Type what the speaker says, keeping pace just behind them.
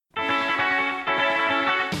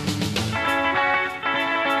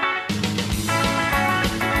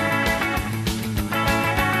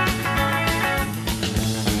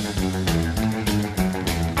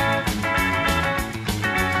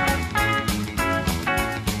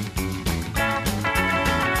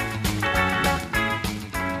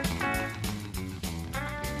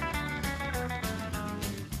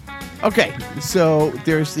Okay, so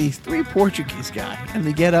there's these three Portuguese guys, and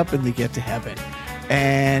they get up and they get to heaven.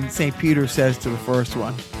 And St. Peter says to the first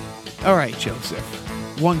one, "All right, Joseph,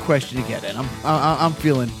 one question to get in. I'm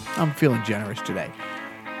feeling generous today.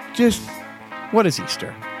 Just what is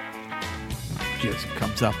Easter?" Joseph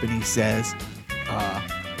comes up and he says,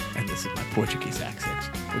 and this is my Portuguese accent,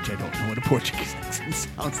 which I don't know what a Portuguese accent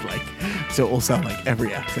sounds like, so it will sound like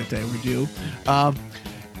every accent I ever do.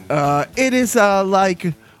 It is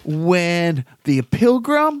like when the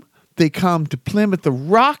pilgrim, they come to Plymouth the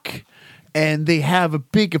Rock, and they have a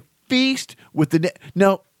big feast with the...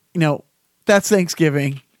 No, that's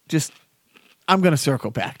Thanksgiving. Just, I'm going to circle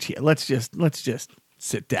back to you. Let's just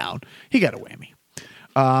sit down. He got a whammy.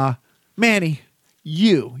 Manny,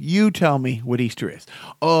 you tell me what Easter is.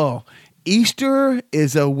 Oh, Easter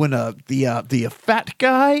is when the fat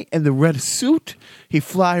guy in the red suit, he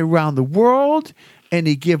fly around the world and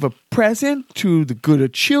he give a present to the good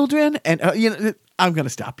of children. And I'm going to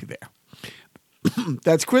stop you there.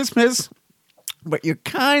 That's Christmas, but you're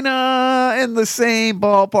kind of in the same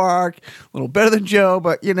ballpark. A little better than Joe,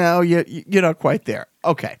 but you're not quite there.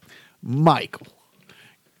 Okay, Michael,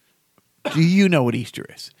 do you know what Easter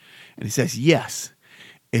is? And he says, yes,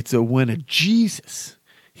 it's when Jesus,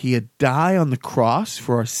 he had died on the cross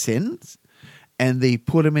for our sins, and they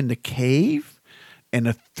put him in the cave,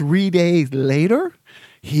 and 3 days later,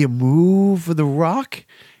 he moved the rock,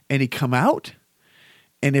 and he come out,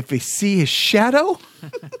 and if they see his shadow...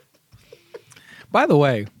 By the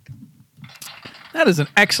way, that is an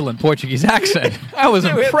excellent Portuguese accent. I was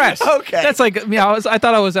impressed. Okay. That's like, I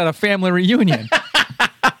thought I was at a family reunion.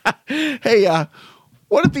 Hey,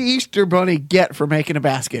 what did the Easter Bunny get for making a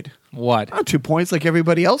basket? What? 2 points like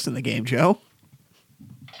everybody else in the game, Joe.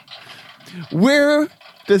 Where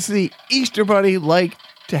does the Easter Bunny like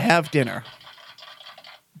to have dinner?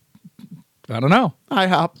 I don't know.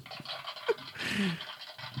 IHOP.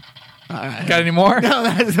 Got any more? No,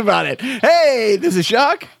 that's about it. Hey, this is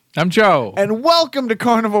Shock. I'm Joe. And welcome to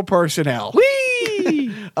Carnival Personnel.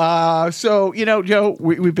 Whee! So, Joe,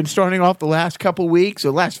 we've been starting off the last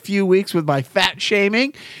few weeks with my fat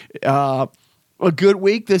shaming. A good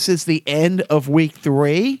week. This is the end of week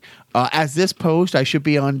 3. As this post, I should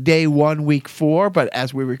be on day 1, week 4, but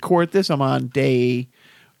as we record this, I'm on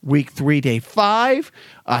week 3, day 5.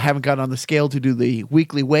 I haven't got on the scale to do the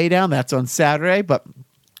weekly weigh down. That's on Saturday, but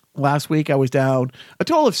last week I was down a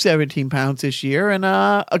total of 17 pounds this year, and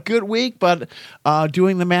a good week, but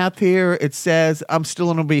doing the math here, it says I'm still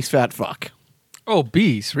an obese fat fuck.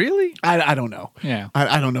 Obese? Really? I don't know. Yeah.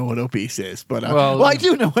 I don't know what obese is, but well, I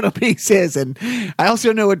do know what obese is, and I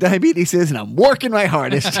also know what diabetes is, and I'm working my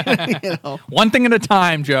hardest. One thing at a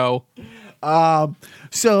time, Joe.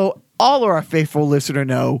 So all of our faithful listener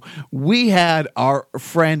know we had our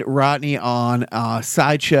friend Rodney on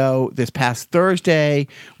Sideshow this past Thursday,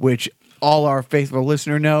 which all our faithful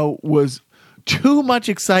listener know was too much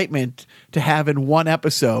excitement to have in one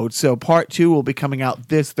episode. So part 2 will be coming out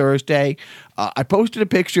this Thursday. I posted a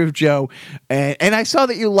picture of Joe, and I saw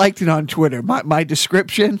that you liked it on Twitter. My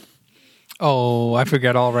description. Oh, I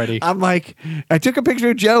forget already. I'm like, I took a picture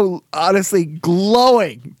of Joe, honestly,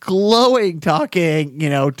 glowing, talking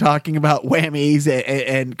about whammies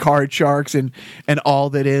and card sharks and all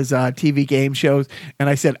that is TV game shows. And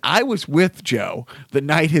I said, I was with Joe the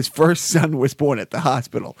night his first son was born at the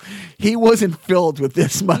hospital. He wasn't filled with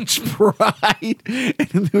this much pride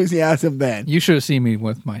and enthusiasm then. You should have seen me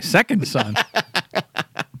with my second son.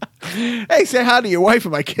 Hey, say hi to your wife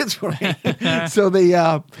and my kids for me. So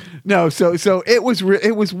it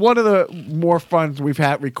was one of the more fun we've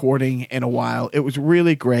had recording in a while. It was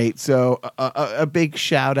really great. So a big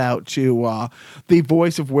shout out to the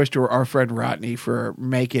voice of Worcester, our friend Rodney, for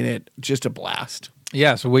making it just a blast.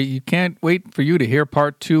 Yeah, so you can't wait for you to hear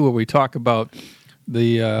part 2 where we talk about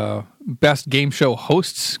the best game show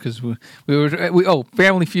hosts, because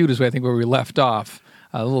Family Feud is I think where we left off,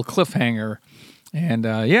 a little cliffhanger. And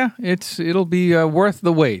it'll be worth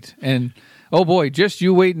the wait. And oh boy, just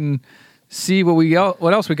you wait and see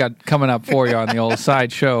what else we got coming up for you on the old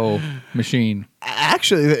Sideshow machine.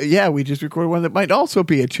 Actually, yeah, we just recorded one that might also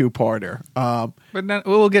be a 2-parter. But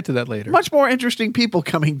we'll get to that later. Much more interesting people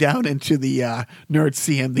coming down into the Nerd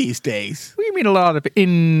CM these days. We meet a lot of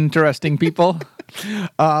interesting people.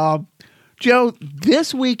 Joe,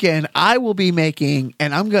 this weekend I will be making,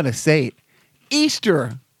 and I'm going to say it,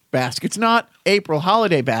 Easter baskets, not April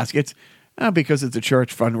holiday baskets, because it's a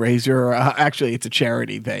church fundraiser. Actually, it's a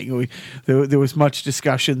charity thing. There was much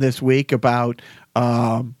discussion this week about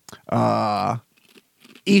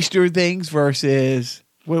Easter things versus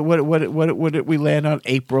what did we land on?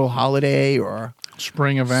 April holiday or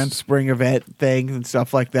Spring events. spring event things and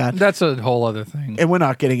stuff like that. That's a whole other thing. And we're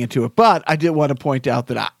not getting into it, but I did want to point out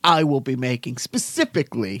that I will be making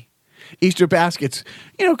specifically Easter baskets,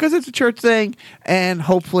 because it's a church thing, and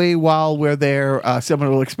hopefully while we're there, someone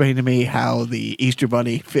will explain to me how the Easter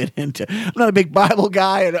Bunny fit into. I'm not a big Bible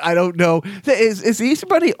guy, and I don't know. Is the Easter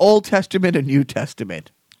Bunny Old Testament or New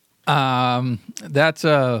Testament? That's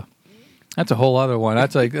a whole other one.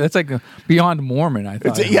 That's like beyond Mormon. I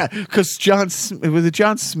thought. Because John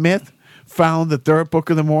Smith found the third book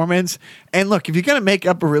of the Mormons. And look, if you're going to make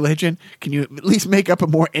up a religion, can you at least make up a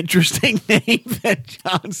more interesting name than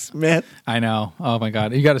John Smith? I know. Oh my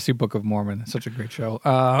God, you got to see Book of Mormon. It's such a great show.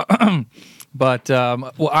 But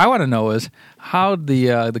what I want to know is how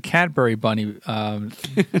the Cadbury bunny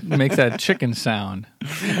makes that chicken sound.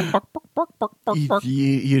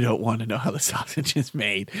 You don't want to know how the sausage is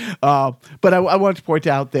made. But I want to point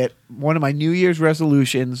out that one of my New Year's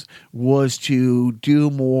resolutions was to do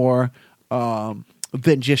more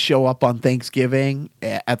than just show up on Thanksgiving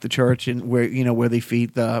at the church and where they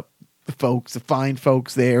feed the folks, the fine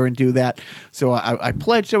folks there, and do that. So I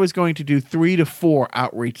pledged I was going to do 3 to 4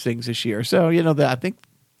 outreach things this year. So I think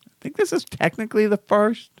this is technically the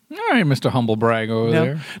first. All right, Mr. Humble Brag over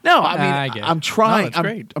there. No, I mean I'm trying. No, that's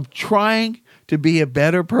great. I'm trying to be a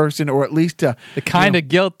better person, or at least to the kind of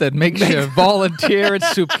guilt that makes you volunteer at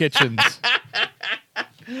soup kitchens.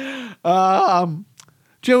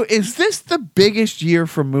 Joe, is this the biggest year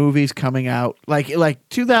for movies coming out? Like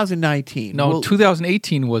 2019? No,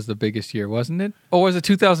 2018 was the biggest year, wasn't it? Or was it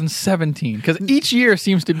 2017? Because each year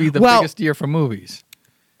seems to be the biggest year for movies.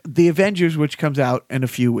 The Avengers, which comes out in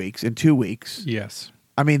 2 weeks. Yes.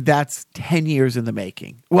 I mean, that's 10 years in the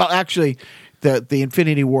making. Well, actually, the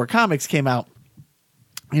Infinity War comics came out,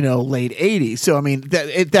 late 80s. So, I mean,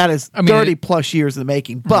 that is 30 plus years in the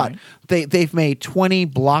making. But they've made 20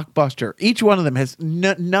 blockbuster. Each one of them has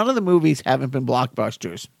none of the movies haven't been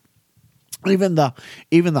blockbusters. Even the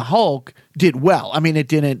Hulk did well. I mean, it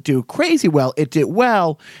didn't do crazy well. It did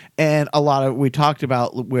well, and a lot of we talked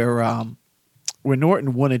about where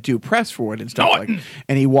Norton wouldn't do press for it and stuff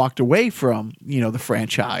and he walked away from the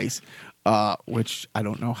franchise. Which I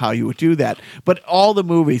don't know how you would do that, but all the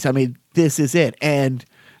movies. I mean, this is it. And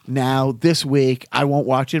now this week, I won't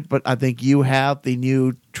watch it, but I think you have the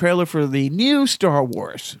new trailer for the new Star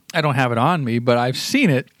Wars. I don't have it on me, but I've seen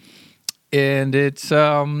it, and it's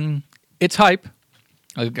hype.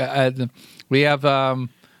 We have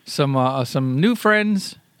some new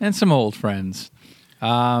friends and some old friends,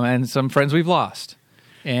 and some friends we've lost,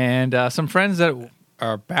 and some friends that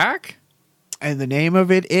are back. And the name of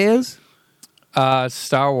it is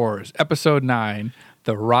Star Wars Episode 9: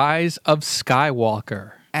 The Rise of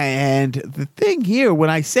Skywalker. And the thing here, when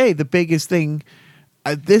I say the biggest thing,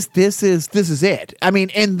 this is it. I mean,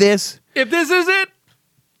 in this, if this is it,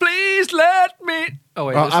 please let me. Oh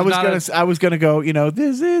wait, I was gonna go.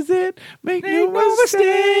 This is it. Make no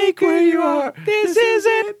mistake where you are. This is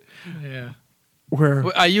it. Yeah. Where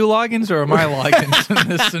are you Loggins or am I Loggins in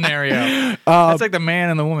this scenario? It's like the man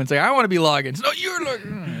and the woman saying, "I want to be Loggins." No, you're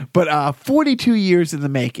Loggins. But 42 years in the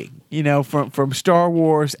making. From Star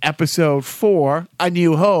Wars Episode 4, A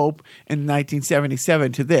New Hope, in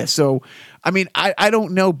 1977 to this. So, I mean, I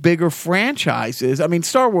don't know bigger franchises. I mean,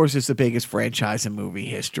 Star Wars is the biggest franchise in movie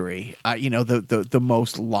history. The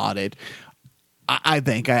most lauded. I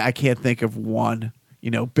think I can't think of one.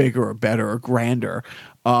 Bigger or better or grander.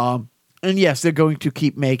 And yes, they're going to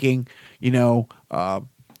keep making,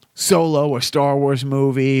 Solo, a Star Wars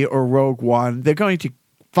movie, or Rogue One. They're going to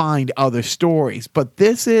find other stories. But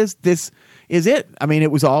this is it. I mean,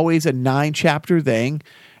 it was always a 9-chapter thing.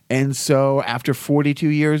 And so after 42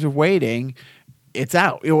 years of waiting, it's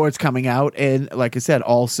out, or it's coming out. And like I said,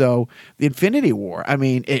 also the Infinity War. I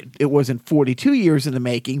mean, it wasn't 42 years in the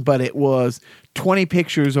making, but it was 20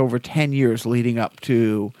 pictures over 10 years leading up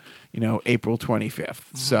to, April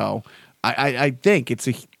 25th. So I think it's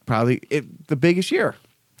probably the biggest year.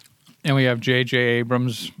 And we have J.J.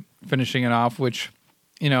 Abrams finishing it off, which,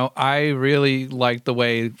 I really like the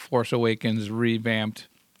way Force Awakens revamped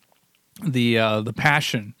the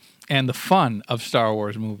passion and the fun of Star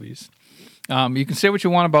Wars movies. You can say what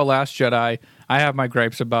you want about Last Jedi. I have my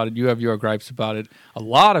gripes about it. You have your gripes about it. A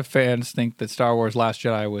lot of fans think that Star Wars Last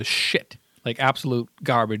Jedi was shit, like absolute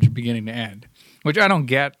garbage beginning to end, which I don't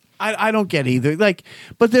get. I don't get either.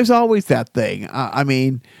 But there's always that thing. I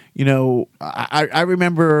mean, I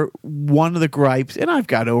remember one of the gripes, and I've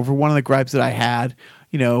got over one of the gripes that I had,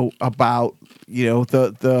 about,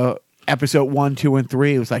 the episode 1, 2, and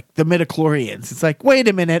 3. It was like the midichlorians. It's like, wait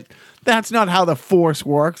a minute, that's not how the Force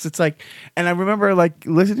works. It's like, and I remember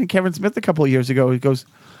listening to Kevin Smith a couple of years ago. He goes,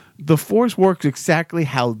 the Force works exactly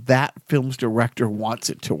how that film's director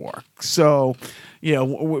wants it to work. So,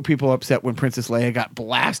 people are upset when Princess Leia got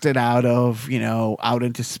blasted out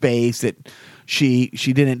into space, that she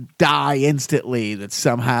didn't die instantly, that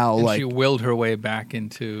somehow And she willed her way back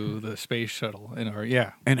into the space shuttle in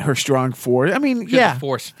her, and her strong Force. I mean, She had the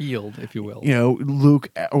force field, if you will.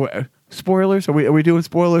 Luke. Spoilers? Are we doing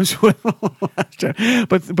spoilers?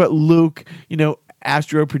 but Luke,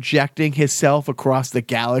 astro projecting himself across the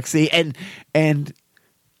galaxy, and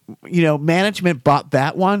management bought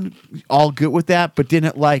that one, all good with that, but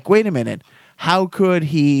didn't like. Wait a minute, how could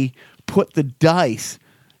he put the dice?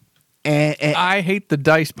 And I hate the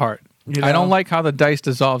dice part. I don't like how the dice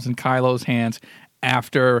dissolves in Kylo's hands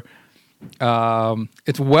after.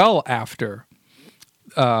 It's well after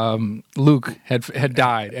Luke had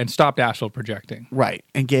died and stopped astral projecting. Right,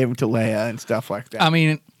 and gave him to Leia and stuff like that. I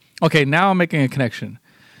mean, okay, now I'm making a connection.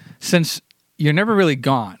 Since you're never really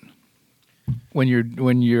gone when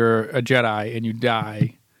you're a Jedi and you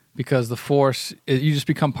die, because the Force, you just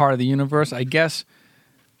become part of the universe. I guess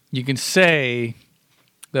you can say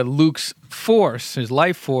that Luke's force, his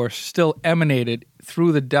life force, still emanated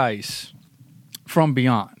through the dice from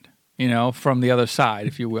beyond, from the other side,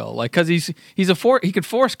 if you will. Like, because he could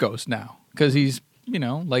Force ghost now, because he's,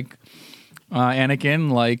 like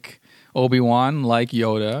Anakin, like Obi-Wan, like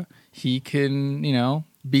Yoda. He can,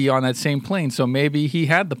 be on that same plane. So maybe he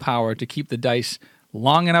had the power to keep the dice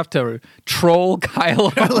long enough to troll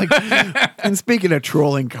Kylo. And speaking of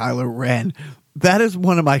trolling Kylo Ren, that is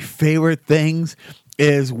one of my favorite things,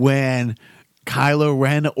 is when Kylo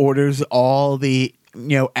Ren orders all the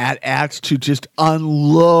AT-ATs to just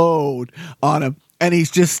unload on him, and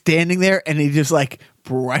he's just standing there, and he just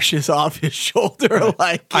brushes off his shoulder,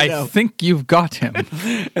 I think you've got him.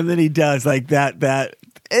 And then he does that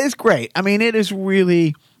is great. I mean, it is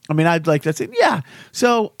really. I mean, I'd like to say, yeah.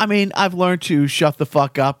 So, I mean, I've learned to shut the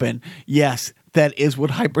fuck up, and yes, that is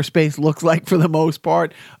what hyperspace looks like for the most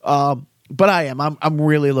part. But I'm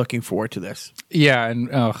really looking forward to this. Yeah, and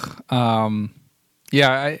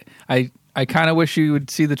I kind of wish you would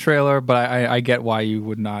see the trailer, but I get why you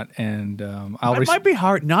would not. And it might be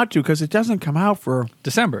hard not to, because it doesn't come out for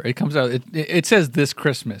December. It comes out. It says this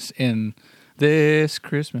Christmas in. This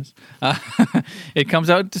Christmas, it comes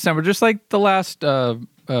out in December, just like the last, Jedi.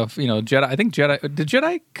 I think did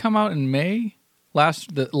Jedi come out in May?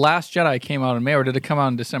 The last Jedi came out in May, or did it come out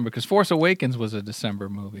in December? Because Force Awakens was a December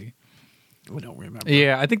movie. We don't remember.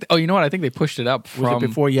 Yeah, I think. Oh, you know what? I think they pushed it up from Was it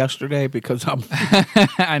before yesterday? Because I'm.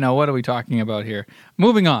 I know. What are we talking about here?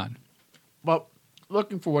 Moving on. Well,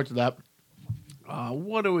 looking forward to that.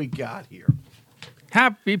 What do we got here?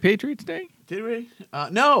 Happy Patriots Day. Did we?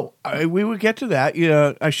 No, we would get to that.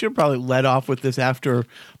 I should have probably led off with this after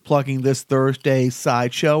plugging this Thursday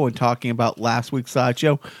sideshow and talking about last week's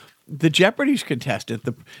sideshow. The Jeopardy's contestant,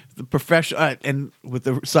 the professional, and with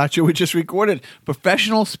the sideshow we just recorded,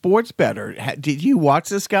 professional sports bettor. Did you watch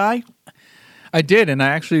this guy? I did, and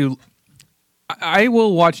I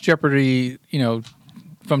will watch Jeopardy,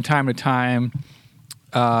 from time to time,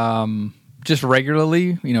 just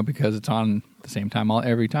regularly, because it's on the same time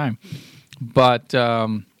every time. But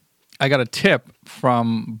I got a tip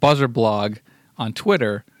from Buzzer Blog on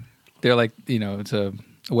Twitter. They're like, it's a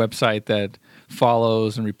website that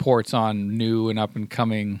follows and reports on new and up and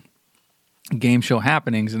coming game show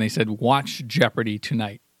happenings. And they said, watch Jeopardy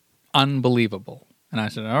tonight. Unbelievable. And I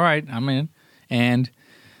said, all right, I'm in. And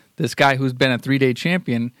this guy who's been a 3-day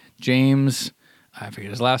champion, James, I forget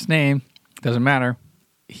his last name, doesn't matter.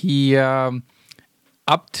 He,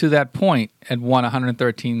 up to that point, had won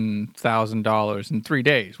 $113,000 in 3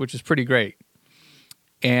 days, which is pretty great.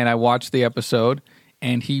 And I watched the episode,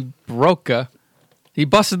 and he busted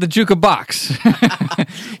the jukebox.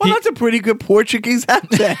 Well, that's a pretty good Portuguese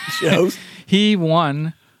accent, shows. He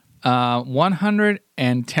won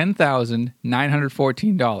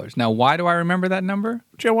 $110,914. Now, why do I remember that number?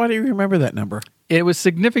 Joe, why do you remember that number? It was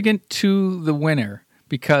significant to the winner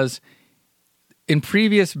because in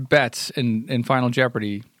previous bets in Final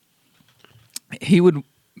Jeopardy, he would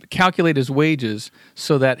calculate his wages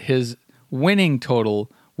so that his winning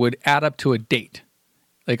total would add up to a date,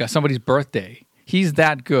 like somebody's birthday. He's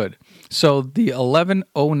that good. So the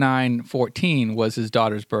 11/09/14 was his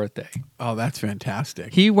daughter's birthday. Oh, that's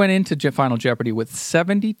fantastic. He went into Final Jeopardy with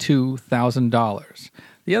 $72,000.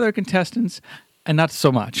 The other contestants, and not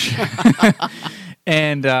so much.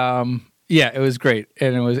 And yeah, it was great.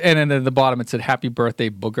 And then at the bottom it said "Happy Birthday,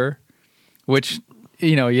 Booger," which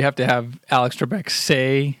you have to have Alex Trebek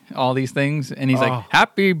say all these things, and he's like,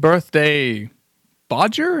 "Happy birthday,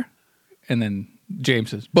 Bodger," and then James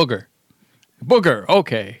says, "Booger." Booger,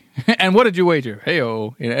 okay. And what did you wager?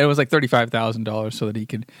 Hey-oh. It was like $35,000 so that he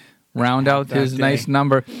could round out his nice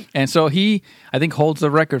number. And so he, I think, holds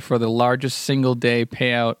the record for the largest single-day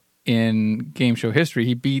payout in game show history.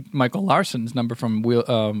 He beat Michael Larson's number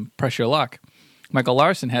from Press Your Luck. Michael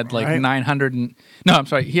Larson had like 900 and, no, I'm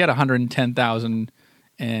sorry, he had 110,000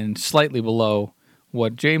 and slightly below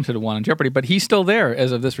what James had won on Jeopardy, but he's still there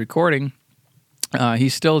as of this recording.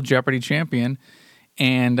 He's still Jeopardy champion,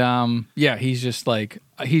 and he's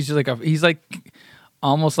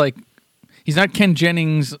almost like he's not Ken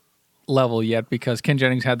Jennings level yet because Ken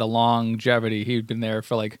Jennings had the longevity. He'd been there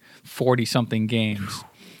for like 40 something games,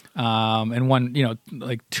 and won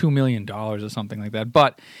like $2 million or something like that.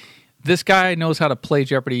 But this guy knows how to play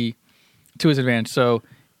Jeopardy to his advantage. So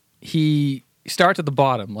he starts at the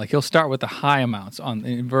bottom. Like he'll start with the high amounts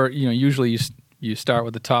usually you start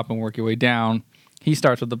with the top and work your way down. He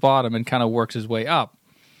starts with the bottom and kind of works his way up.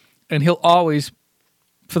 And he'll always,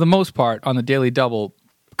 for the most part, on the Daily Double,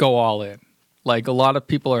 go all in. Like a lot of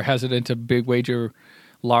people are hesitant to big wager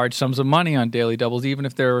large sums of money on Daily Doubles, even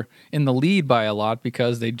if they're in the lead by a lot,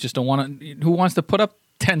 because they just don't want to. Who wants to put up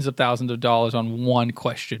tens of thousands of dollars on one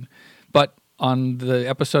question? But on the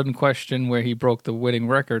episode in question where he broke the winning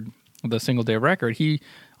record, the single day record, he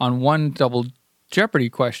on one double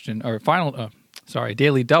Jeopardy question or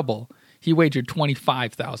Daily Double, he wagered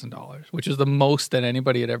 $25,000, which is the most that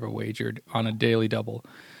anybody had ever wagered on a Daily Double.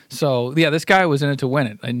 So yeah, this guy was in it to win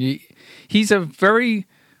it, and he's a very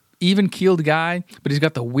even-keeled guy, but he's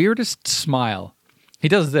got the weirdest smile. He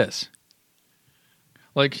does this.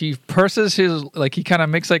 Like he purses his, like he kind of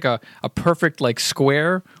makes like a perfect like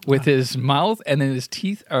square with his mouth, and then his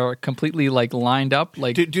teeth are completely like lined up.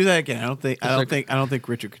 Like do that again. I don't think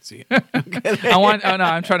Richard could see it.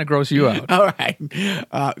 I'm trying to gross you out. All right.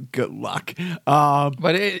 Good luck.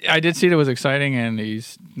 But I did see that it was exciting, and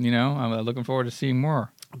he's I'm looking forward to seeing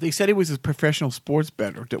more. They said he was a professional sports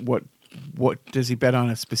bettor. What does he bet on?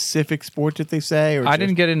 A specific sport? Did they say? Or I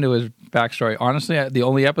didn't get into his backstory. Honestly, the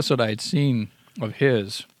only episode I had seen of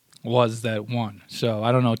his was that one. So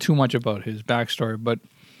I don't know too much about his backstory. But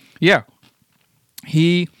yeah,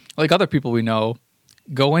 he, like other people we know,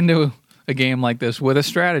 go into a game like this with a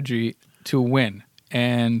strategy to win.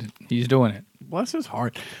 And he's doing it. Bless his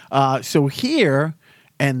heart. So here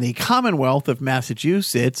in the Commonwealth of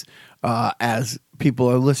Massachusetts, as people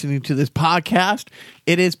are listening to this podcast,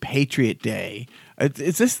 it is Patriot Day.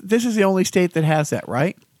 This is the only state that has that,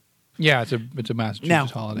 right? Yeah, it's a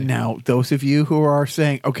Massachusetts holiday. Now, those of you who are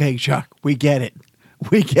saying, okay, Chuck, we get it.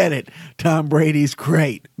 Tom Brady's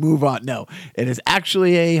great. Move on. No, it is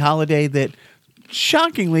actually a holiday that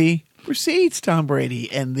shockingly precedes Tom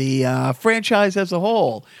Brady and the franchise as a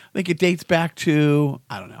whole. I think it dates back to,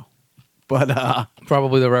 I don't know. But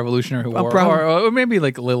probably the Revolutionary War, or maybe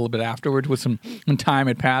like a little bit afterwards, with some time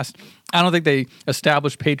had passed. I don't think they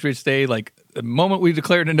established Patriots Day like the moment we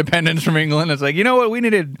declared independence from England. It's like, you know what, we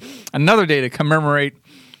needed another day to commemorate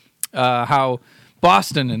how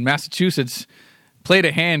Boston and Massachusetts played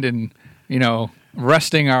a hand in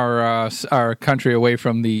wresting our country away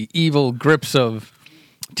from the evil grips of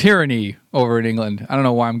tyranny over in England. I don't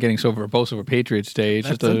know why I'm getting so verbose over Patriots Day. It's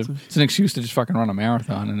it's an excuse to just fucking run a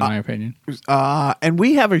marathon, in my opinion. And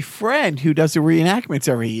we have a friend who does the reenactments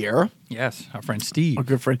every year. Yes, our friend Steve. A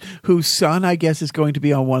good friend, whose son, I guess, is going to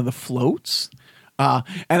be on one of the floats.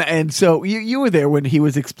 And so you were there when he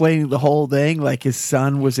was explaining the whole thing. Like his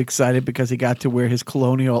son was excited because he got to wear his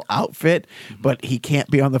colonial outfit, but he can't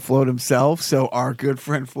be on the float himself. So our good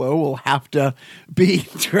friend Flo will have to be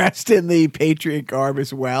dressed in the Patriot garb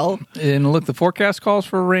as well. And look, the forecast calls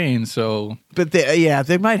for rain. So, but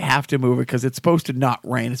they might have to move it because it's supposed to not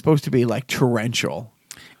rain. It's supposed to be like torrential.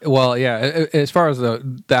 Well, yeah. As far as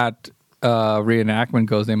that reenactment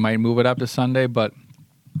goes, they might move it up to Sunday, but.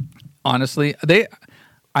 Honestly, I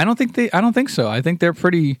don't think so. I think they're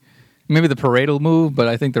pretty. Maybe the parade will move, but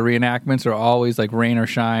I think the reenactments are always like rain or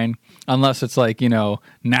shine, unless it's like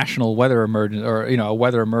national weather emergency or a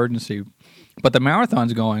weather emergency. But the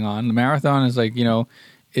marathon's going on. The marathon is like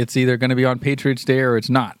it's either going to be on Patriots Day or it's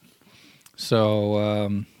not.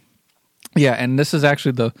 So and this is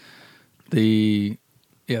actually this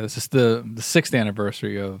is the 6th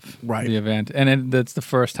anniversary of the event, and that's the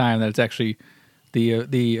first time that it's actually.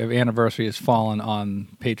 The anniversary has fallen on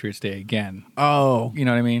Patriots Day again. Oh. You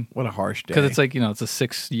know what I mean? What a harsh day. Because it's like, it's a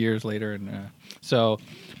 6 years later. And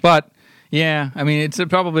but, yeah, I mean, it's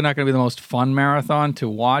probably not going to be the most fun marathon to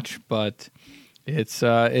watch, but it's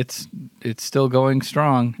still going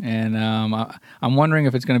strong. And I'm wondering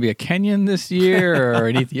if it's going to be a Kenyan this year or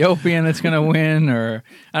an Ethiopian that's going to win, or,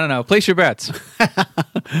 I don't know. Place your bets.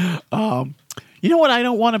 You know what I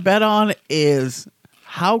don't want to bet on is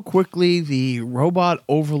how quickly the robot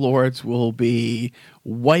overlords will be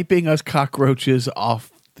wiping us cockroaches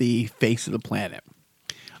off the face of the planet.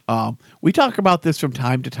 We talk about this from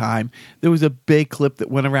time to time. There was a big clip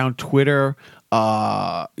that went around Twitter,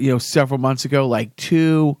 several months ago, like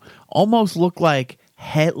two almost look like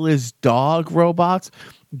headless dog robots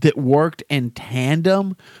that worked in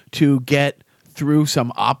tandem to get through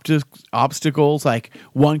some obstacles. Like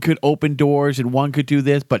one could open doors and one could do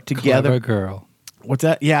this, but together. Clever girl. What's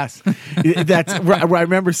that? Yes, that's right. I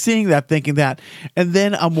remember seeing that, thinking that, and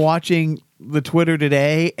then I'm watching the Twitter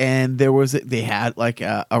today, and they had like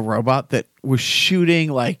a robot that was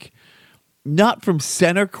shooting like not from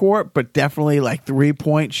center court, but definitely like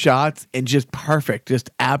 3-point shots, and just perfect,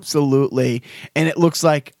 just absolutely. And it looks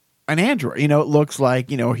like an android, it looks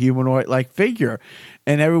like a humanoid like figure,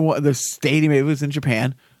 and everyone, the stadium, it was in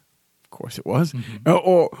Japan, of course it was,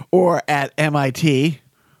 or at MIT.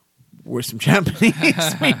 Where some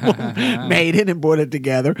Japanese people made it and put it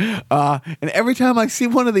together. And every time I see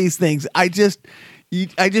one of these things, I just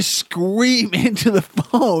scream into the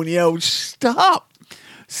phone, stop.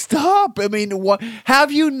 I mean, what,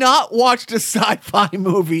 have you not watched a sci-fi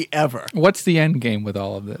movie ever? What's the end game with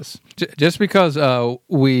all of this? Just because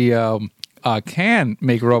we can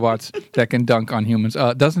make robots that can dunk on humans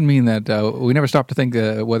doesn't mean that we never stop to think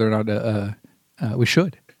whether or not we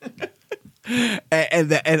should.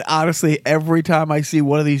 And honestly, every time I see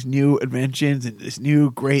one of these new inventions and this new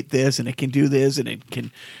great this, and it can do this, and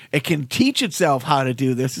it can teach itself how to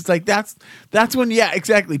do this, it's like that's when, yeah,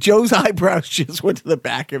 exactly. Joe's eyebrows just went to the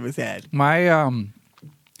back of his head. My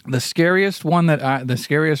the scariest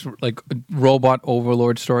like robot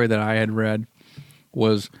overlord story that I had read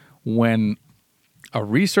was when a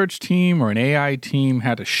research team or an AI team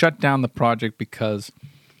had to shut down the project because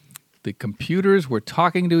the computers were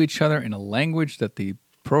talking to each other in a language that the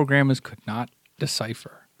programmers could not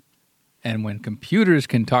decipher. And when computers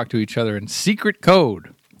can talk to each other in secret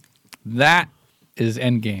code, that is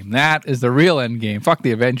endgame. That is the real endgame. Fuck the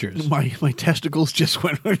Avengers. My testicles just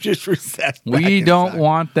recessed. We don't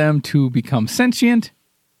want them to become sentient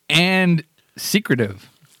and secretive.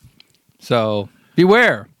 So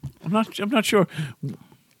beware. I'm not sure.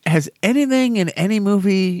 Has anything in any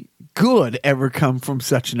movie good ever come from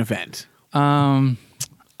such an event? I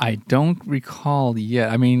don't recall yet.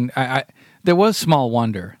 I mean, I there was Small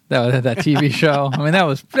Wonder, that TV show. I mean, that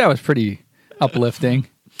was pretty uplifting.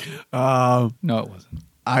 No, it wasn't.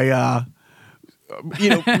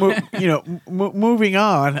 Moving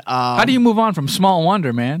on. How do you move on from Small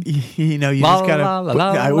Wonder, man? You just gotta.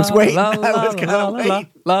 I was waiting. I was gonna wait.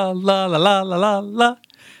 La la la la la la la.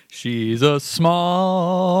 She's a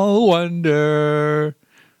small wonder,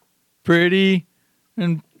 pretty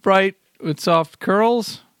and bright with soft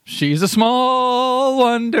curls. She's a small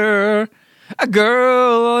wonder, a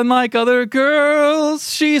girl unlike other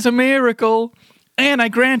girls. She's a miracle, and I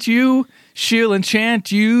grant you, she'll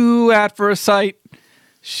enchant you at first sight.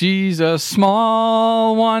 She's a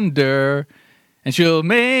small wonder, and she'll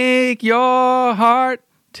make your heart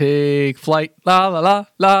take flight. La la la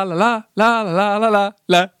la la la la la la la la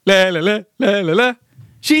la la la la la.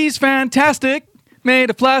 She's fantastic, made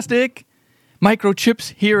of plastic,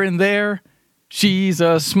 microchips here and there. She's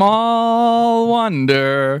a small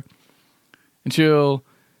wonder, and she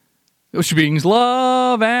brings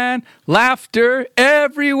love and laughter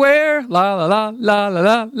everywhere. La la la la la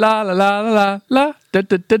la la la la la. Da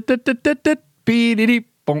da da da da da da. Beep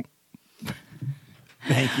boom.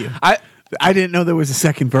 Thank you. I didn't know there was a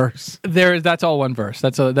second verse. That's all one verse.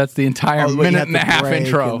 That's the entire minute and a half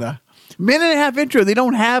intro. Minute and a half intro. They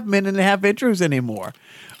don't have minute and a half intros anymore.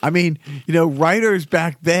 I mean, writers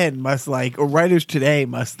back then writers today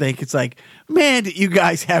must think it's like, man, you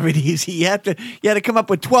guys have it easy. You had to come up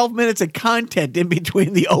with 12 minutes of content in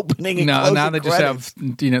between the opening and closing now they credits.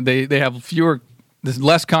 just have they have fewer. There's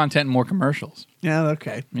less content and more commercials. Yeah,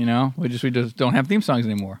 okay. We just don't have theme songs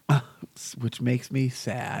anymore, which makes me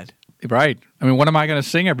sad. Right. I mean, what am I going to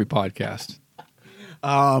sing every podcast?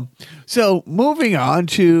 So moving on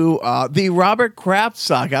to the Robert Kraft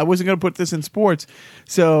saga. I wasn't going to put this in sports.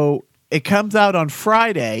 So it comes out on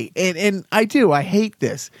Friday, and I hate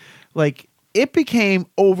this. Like, it became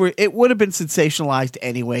over. It would have been sensationalized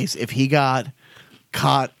anyways if he got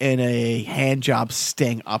caught in a hand job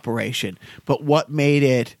sting operation. But what made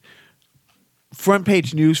it front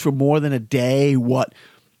page news for more than a day, what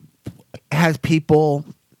has people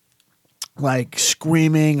like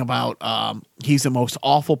screaming about he's the most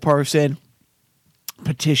awful person,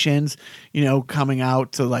 petitions, coming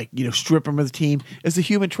out to strip him of the team, is the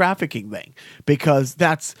human trafficking thing, because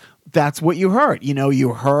that's that's what you heard.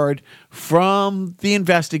 You heard from the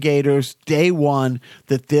investigators day one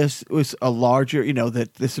that this was a larger,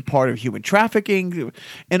 that this is part of human trafficking.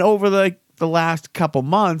 And over the last couple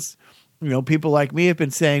months, people like me have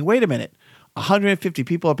been saying, wait a minute, 150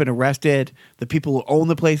 people have been arrested. The people who own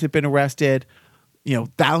the place have been arrested.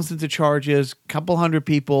 Thousands of charges, couple hundred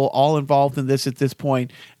people all involved in this at this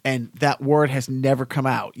point, and that word has never come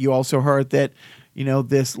out. You also heard that,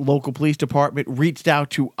 this local police department reached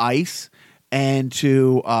out to ICE and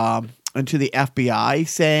to the FBI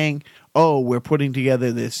saying, "Oh, we're putting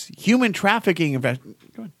together this human trafficking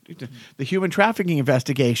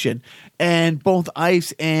investigation," and both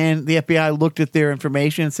ICE and the FBI looked at their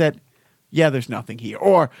information and said, "Yeah, there's nothing here,"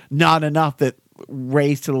 or not enough that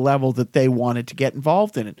raised to the level that they wanted to get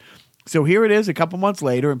involved in it. So here it is a couple months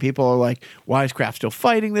later, and people are like, why is Kraft still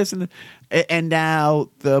fighting this? And now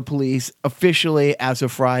the police officially, as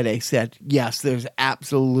of Friday, said, yes, there's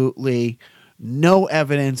absolutely no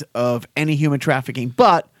evidence of any human trafficking,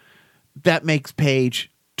 but that makes page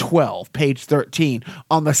 12, page 13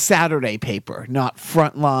 on the Saturday paper, not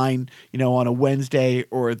Frontline, on a Wednesday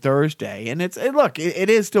or a Thursday. And it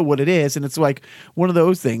is still what it is. And it's like one of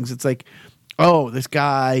those things. It's like, oh, this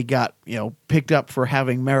guy got, picked up for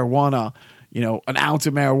having marijuana, an ounce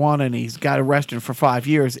of marijuana, and he's got arrested for 5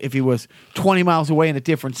 years. If he was 20 miles away in a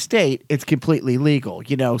different state, it's completely legal,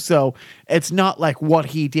 So it's not like what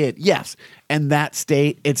he did. Yes, in that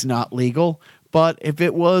state, it's not legal. But if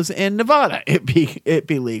it was in Nevada, it'd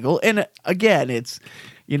be legal. And again, it's,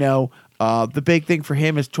 the big thing for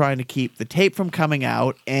him is trying to keep the tape from coming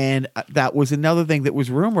out. And that was another thing that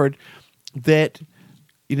was rumored that,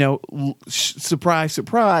 surprise,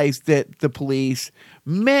 surprise, that the police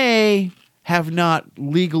may have not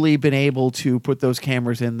legally been able to put those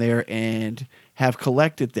cameras in there and have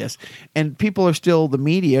collected this. And people are still, the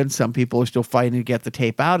media and some people are still fighting to get the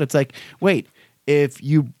tape out. It's like, wait, if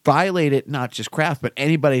you violated not just Kraft, but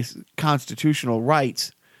anybody's constitutional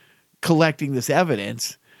rights collecting this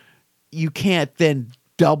evidence, you can't then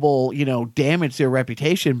double, damage their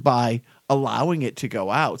reputation by allowing it to go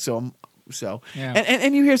out. So, yeah.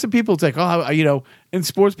 And you hear some people, it's like, in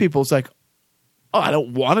sports people, it's like, oh, I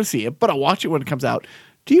don't want to see it, but I'll watch it when it comes out.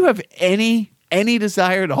 Do you have any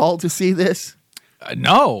desire at all to see this?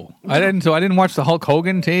 No, I didn't. So I didn't watch the Hulk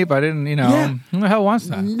Hogan tape. I didn't, Yeah. Who the hell wants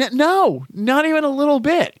that? No, not even a little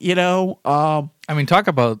bit, I mean, talk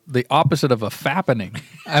about the opposite of a fappening.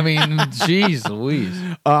 I mean, geez Louise.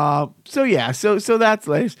 So that's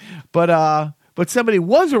latest. But somebody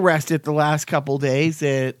was arrested the last couple days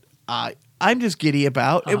that I'm just giddy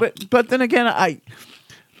about. But then again,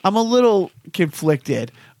 I'm a little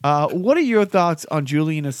conflicted. What are your thoughts on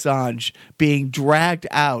Julian Assange being dragged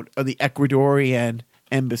out of the Ecuadorian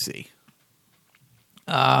embassy?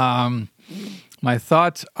 My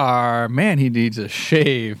thoughts are, man, he needs a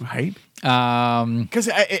shave. Right? Because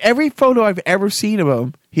every photo I've ever seen of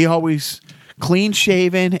him, he always clean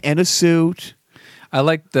shaven in a suit. I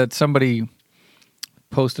like that somebody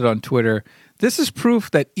posted on Twitter, this is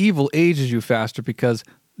proof that evil ages you faster because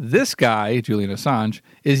this guy, Julian Assange,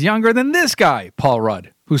 is younger than this guy, Paul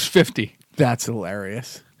Rudd, who's 50. That's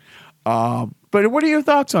hilarious. But what are your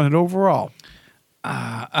thoughts on it overall?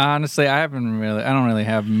 Honestly, I don't really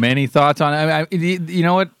have many thoughts on it. You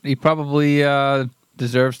know what? He probably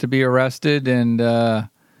deserves to be arrested and go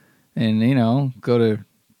to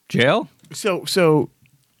jail. So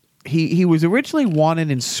he was originally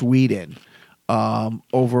wanted in Sweden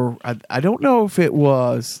over, I don't know if it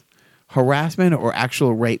was harassment or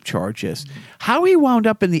actual rape charges. How he wound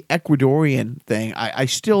up in the Ecuadorian thing, I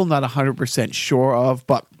still not 100% sure of,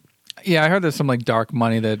 but yeah, I heard there's some dark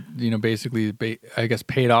money that, basically, I guess,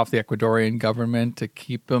 paid off the Ecuadorian government to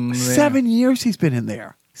keep him there. 7 years he's been in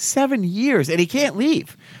there. 7 years, and he can't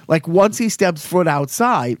leave. Once he steps foot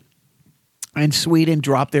outside, and Sweden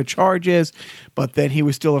dropped their charges, but then he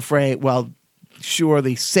was still afraid. Well, sure,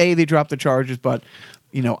 they say they dropped the charges, but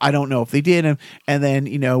I don't know if they did. And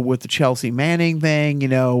then with the Chelsea Manning thing,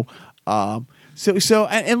 and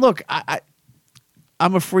look,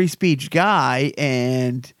 I'm a free speech guy,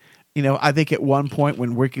 and I think at one point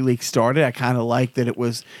when WikiLeaks started, I kind of liked that it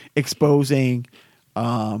was exposing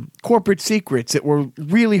corporate secrets that were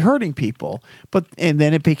really hurting people. And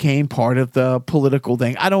then it became part of the political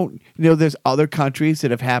thing. I don't there's other countries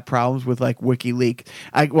that have had problems with WikiLeaks.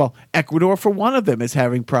 Ecuador, for one of them, is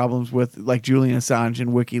having problems with Julian Assange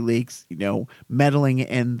and WikiLeaks, meddling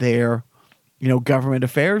in their, government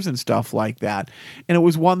affairs and stuff like that. And it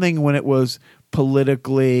was one thing when it was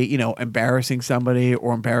politically, embarrassing somebody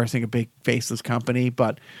or embarrassing a big faceless company.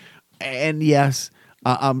 And yes,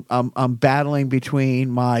 I'm battling between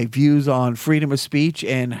my views on freedom of speech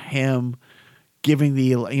and him giving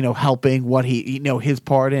helping what his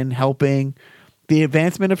part in helping the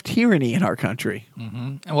advancement of tyranny in our country.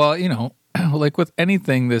 Mm-hmm. Well, like with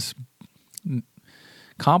anything this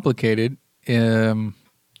complicated,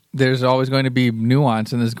 there's always going to be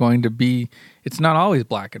nuance, and it's not always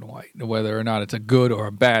black and white, whether or not it's a good or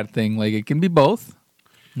a bad thing. Like, it can be both.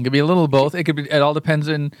 It could be a little of both. It all depends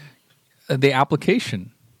on the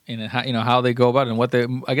application and how they go about it and what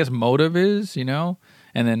the, I guess, motive is, and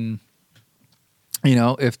then,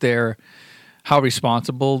 if they're, how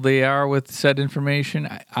responsible they are with said information.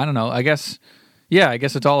 I don't know. I guess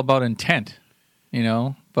it's all about intent,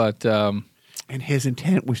 but, and his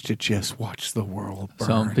intent was to just watch the world burn.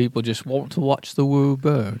 Some people just want to watch the world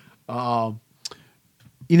burn.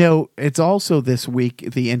 It's also this week,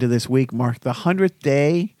 at the end of this week, marked the 100th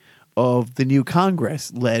day of the new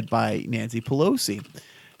Congress led by Nancy Pelosi.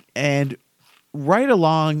 And right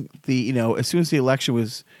along as soon as the election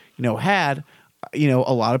was, had,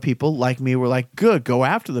 a lot of people like me were like, good, go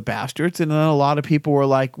after the bastards. And then a lot of people were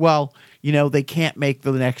like, well, they can't make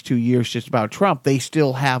the next 2 years just about Trump. They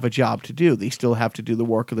still have a job to do. They still have to do the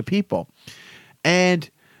work of the people. And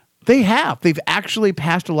they have. They've actually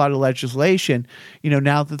passed a lot of legislation.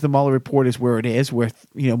 Now that the Mueller report is where it is, with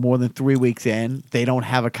more than 3 weeks in, they don't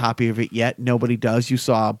have a copy of it yet. Nobody does. You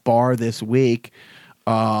saw Barr this week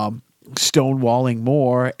stonewalling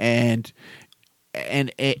more and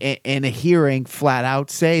a hearing flat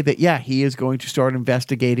out say that, yeah, he is going to start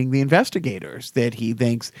investigating the investigators, that he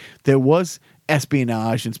thinks there was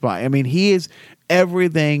espionage and spying. I mean, he is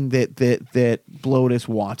everything that Bloatus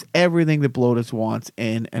wants, everything that Bloatus wants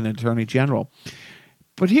in an attorney general.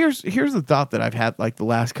 But here's the thought that I've had like the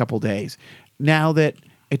last couple days. Now that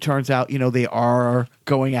it turns out, they are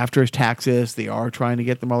going after his taxes, they are trying to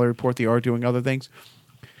get the Mueller report, they are doing other things.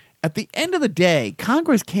 At the end of the day,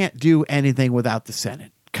 Congress can't do anything without the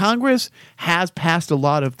Senate. Congress has passed a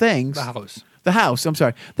lot of things. The House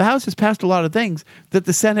has passed a lot of things that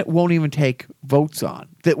the Senate won't even take votes on,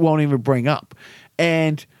 that won't even bring up.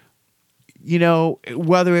 And,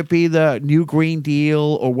 whether it be the new Green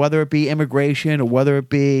Deal or whether it be immigration or whether it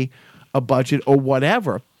be a budget or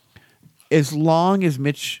whatever, as long as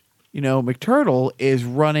Mitch, McTurtle is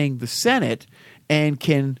running the Senate and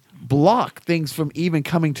can block things from even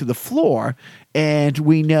coming to the floor, and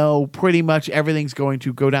we know pretty much everything's going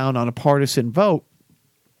to go down on a partisan vote,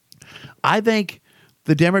 I think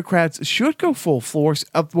the Democrats should go full force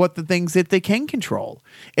of what the things that they can control.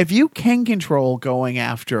 If you can control going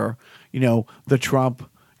after, the Trump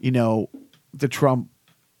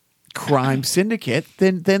crime syndicate,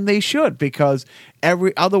 then they should, because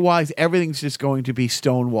otherwise everything's just going to be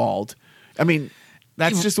stonewalled. I mean,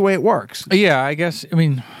 that's just the way it works. Yeah, I guess. I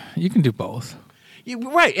mean, you can do both.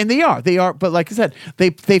 Right, and they are. But like I said,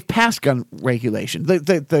 they've passed gun regulation.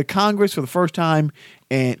 The Congress, for the first time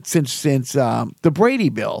and since the Brady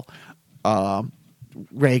bill,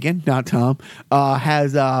 Reagan, not Tom,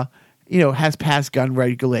 has passed gun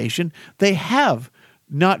regulation. They have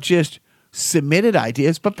not just submitted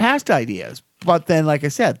ideas, but passed ideas. But then, like I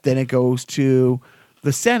said, then it goes to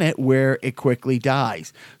the Senate, where it quickly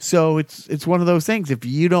dies. So it's one of those things. If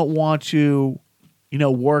you don't want to,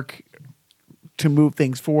 work to move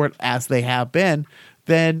things forward as they have been,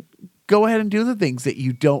 then go ahead and do the things that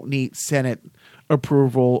you don't need Senate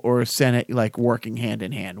approval or Senate working hand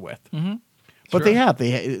in hand with. Mm-hmm. But sure. They have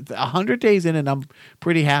 100 days in, and I'm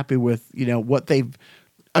pretty happy with what they've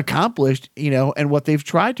accomplished, and what they've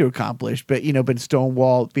tried to accomplish, but been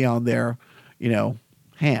stonewalled beyond their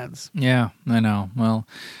hands. Yeah, I know. Well,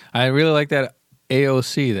 I really like that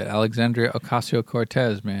AOC, that Alexandria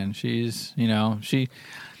Ocasio-Cortez, man. She's,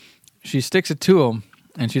 she sticks it to them,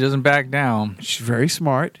 and she doesn't back down. She's very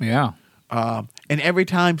smart. Yeah. And every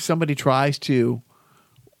time somebody tries to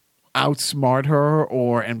outsmart her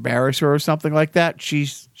or embarrass her or something like that,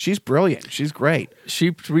 she's brilliant. She's great.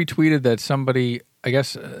 She retweeted that somebody, I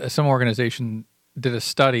guess some organization, did a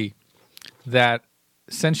study that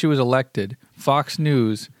since she was elected, Fox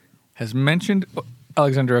News has mentioned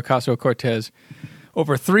Alexandria Ocasio-Cortez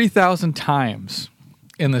over 3,000 times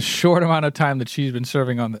in the short amount of time that she's been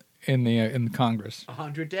serving in the Congress.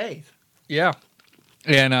 100 days. Yeah,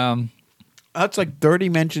 and that's like 30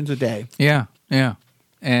 mentions a day. Yeah,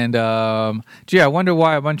 and I wonder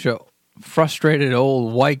why a bunch of frustrated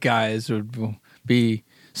old white guys would be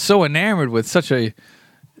so enamored with such a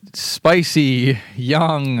spicy,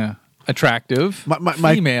 young, attractive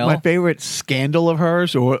female. My favorite scandal of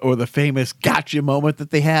hers, or the famous gotcha moment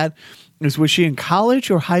that they had, was she in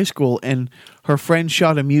college or high school, and her friend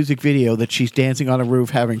shot a music video that she's dancing on a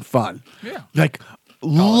roof having fun. Yeah.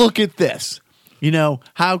 look at this.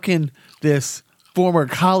 How can this former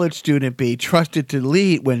college student be trusted to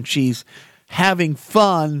lead when she's having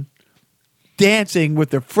fun dancing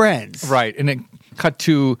with her friends? Right. And it cut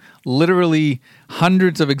to literally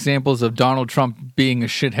hundreds of examples of Donald Trump being a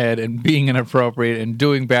shithead and being inappropriate and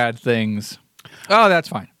doing bad things. Oh, that's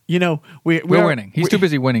fine. We're winning. He's too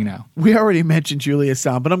busy winning now. We already mentioned Julia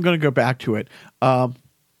Assange, but I'm going to go back to it.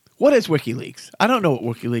 What is WikiLeaks? I don't know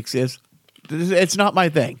what WikiLeaks is. It's not my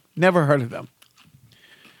thing. Never heard of them.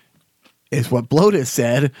 Is what Blotus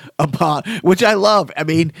said about, which I love. I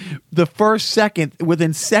mean, the first second,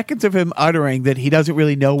 within seconds of him uttering that he doesn't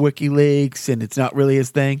really know WikiLeaks and it's not really his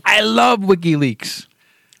thing. I love WikiLeaks.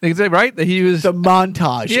 Right? That he was the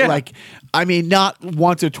montage. Yeah. Not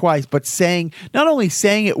once or twice, but not only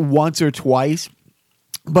saying it once or twice,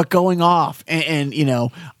 but going off and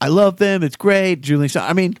I love them. It's great.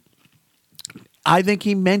 Julian. I think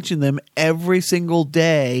he mentioned them every single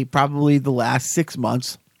day, probably the last 6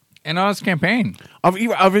 months. And on his campaign. Of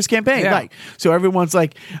his campaign, yeah. Right. So everyone's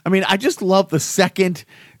like, I just love the second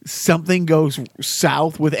something goes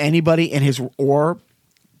south with anybody in his orb.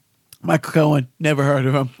 Michael Cohen, never heard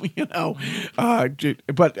of him,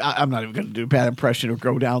 but I'm not even going to do a bad impression or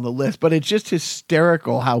go down the list. But it's just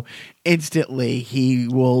hysterical how instantly he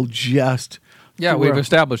will just. Yeah, we've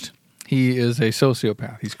established he is a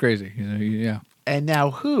sociopath. He's crazy. Yeah. And now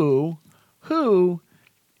who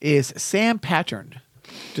is Sam Pattern?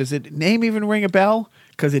 Does it name even ring a bell?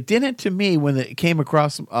 Because it didn't to me when it came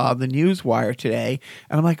across the Newswire today.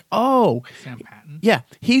 And I'm like, oh. Sam Patton? Yeah.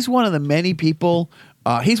 He's one of the many people.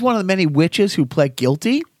 He's one of the many witches who pled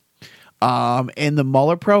guilty in the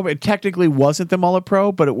Mueller probe. It technically wasn't the Mueller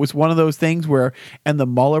probe, but it was one of those things where in the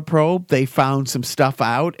Mueller probe, they found some stuff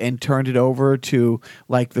out and turned it over to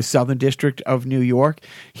like the Southern District of New York.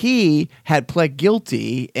 He had pled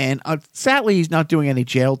guilty, and sadly, he's not doing any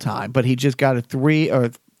jail time, but he just got a 3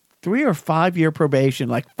 or 5 year probation,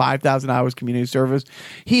 like 5,000 hours community service.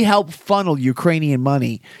 He helped funnel Ukrainian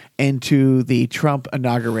money into the Trump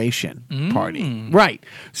inauguration party. Right.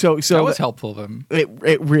 So that was helpful of him.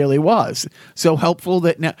 It really was. So helpful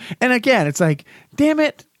that now, and again, it's like, damn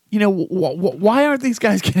it, why aren't these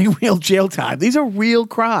guys getting real jail time? These are real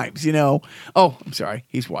crimes, Oh, I'm sorry.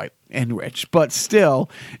 He's white and rich, but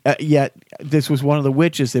still, yet this was one of the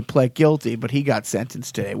witches that pled guilty, but he got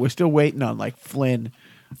sentenced today. We're still waiting on like Flynn.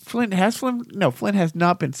 Flynn has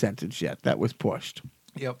not been sentenced yet. That was pushed.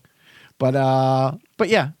 Yep. But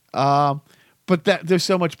yeah. But that there's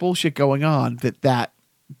so much bullshit going on that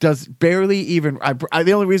does barely even.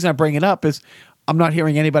 The only reason I bring it up is I'm not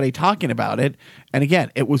hearing anybody talking about it. And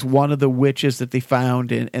again, it was one of the witches that they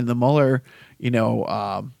found in the Mueller,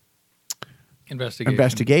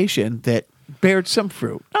 investigation that bared some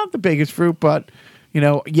fruit. Not the biggest fruit, but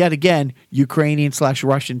yet again,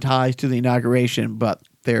 Ukrainian/Russian ties to the inauguration, but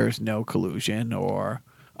there's no collusion or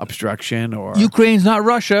obstruction or Ukraine's not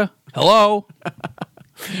Russia. Hello.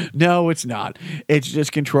 No, it's not. It's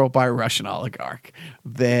just controlled by a Russian oligarch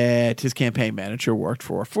that his campaign manager worked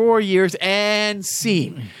for 4 years and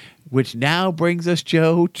seen. Which now brings us,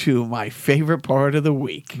 Joe, to my favorite part of the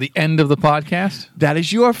week. The end of the podcast? That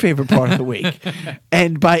is your favorite part of the week.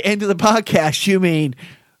 And by end of the podcast, you mean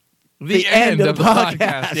the end of the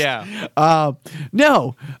podcast. Yeah.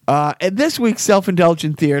 No. In this week's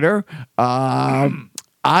Self-Indulgent Theater,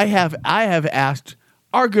 I have asked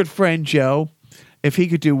our good friend Joe if he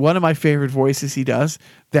could do one of my favorite voices he does,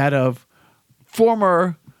 that of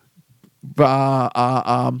former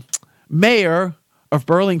mayor of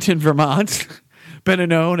Burlington, Vermont, better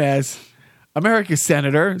known as America's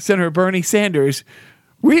Senator Bernie Sanders,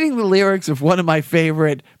 reading the lyrics of one of my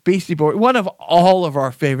favorite Beastie Boys, one of all of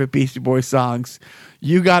our favorite Beastie Boys songs,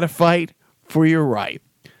 You Gotta Fight for Your Right.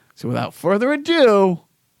 So without further ado,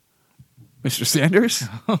 Mr. Sanders.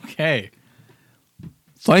 Okay.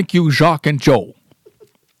 Thank you, Jacques and Joe.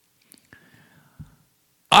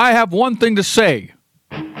 I have one thing to say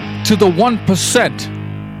to the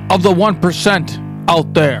 1% of the 1%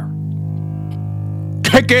 out there.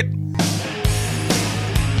 Kick it.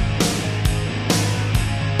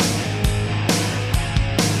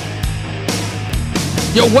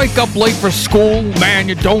 You wake up late for school, man,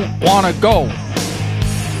 you don't want to go.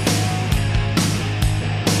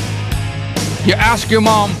 You ask your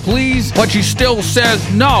mom, please, but she still says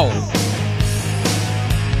no.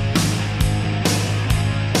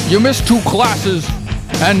 You miss 2 classes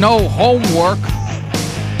and no homework.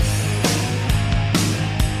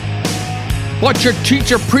 But your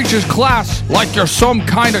teacher preaches class like you're some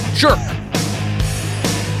kind of jerk.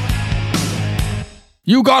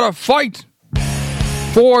 You gotta fight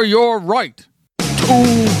for your right to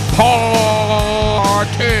to party.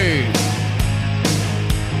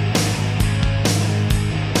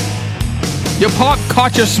 Your pop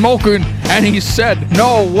caught you smoking, and he said,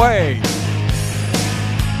 no way.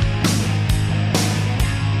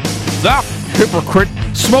 That hypocrite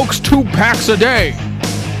smokes 2 packs a day.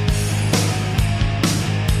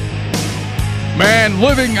 Man,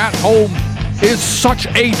 living at home is such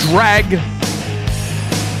a drag.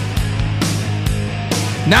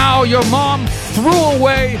 Now your mom threw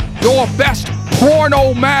away your best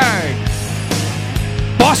porno mag.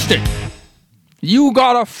 Busted. You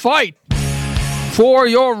gotta fight for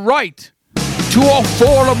your right to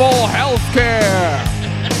affordable health care.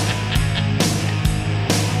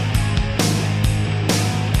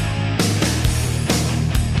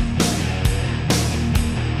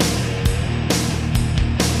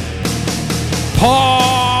 Party!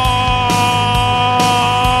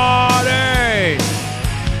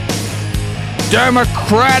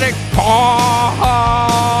 Democratic Party!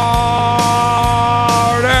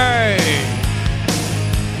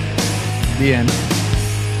 The end.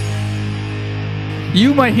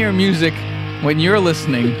 You might hear music when you're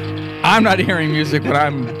listening. I'm not hearing music when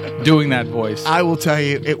I'm doing that voice. I will tell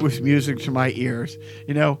you, it was music to my ears.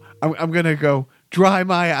 You know, I'm going to go dry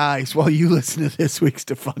my eyes while you listen to this week's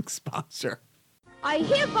defunct sponsor. I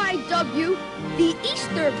hereby dub you the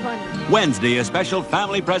Easter Bunny. Wednesday, a special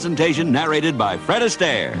family presentation narrated by Fred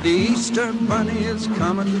Astaire. The Easter Bunny is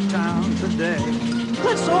coming to town today.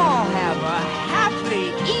 Let's all have a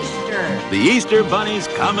happy Easter. The Easter Bunny's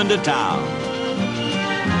coming to town.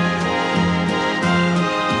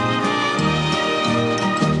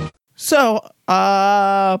 So,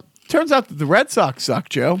 turns out that the Red Sox suck,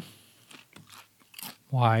 Joe.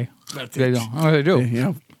 Why? That's They it. don't. Oh, they do. You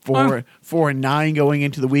know, 4-9 going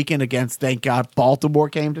into the weekend against, thank God, Baltimore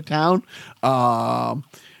came to town.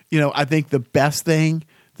 You know, I think the best thing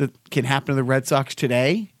that can happen to the Red Sox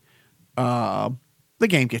today, the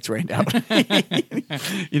game gets rained out.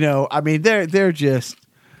 You know, I mean, they're just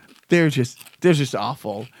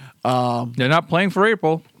awful. They're not playing for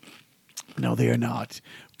April. No, they are not.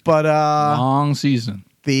 But Long season.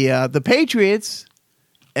 the Patriots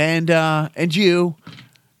and you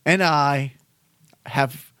and I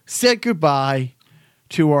have said goodbye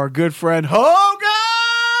to our good friend Hogan,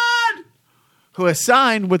 who has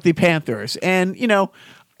signed with the Panthers. And, you know,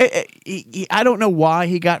 I don't know why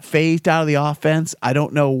he got phased out of the offense. I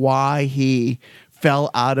don't know why he fell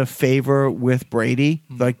out of favor with Brady,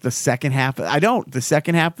 like the second half. The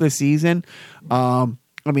second half of the season.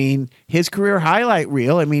 I mean, his career highlight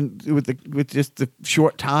reel. I mean, with just the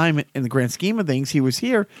short time in the grand scheme of things he was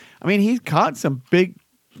here. I mean, he's caught some big,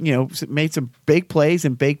 you know, made some big plays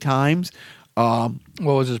in big times. What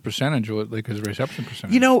was his percentage? Like his reception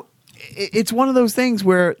percentage? You know, it's one of those things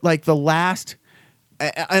where, like, the last,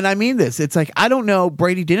 and I mean this, it's like, I don't know,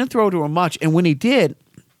 Brady didn't throw to him much, and when he did,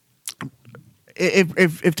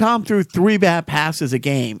 if Tom threw 3 bad passes a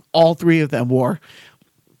game, all 3 of them were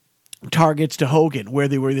targets to Hogan, where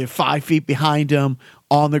they were 5 feet behind him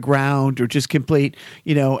on the ground or just complete,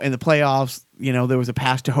 you know, in the playoffs, you know, there was a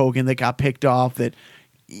pass to Hogan that got picked off that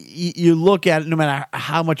you look at it, no matter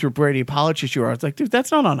how much of a Brady apologist you are, it's like, dude,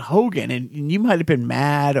 that's not on Hogan. And you might have been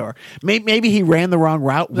mad, or maybe he ran the wrong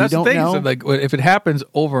route. That's we don't the thing. know. So, like, if it happens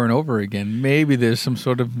over and over again, maybe there's some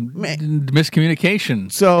sort of miscommunication.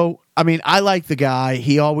 So, I mean, I like the guy.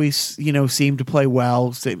 He always, you know, seemed to play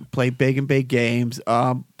well, play big in big games.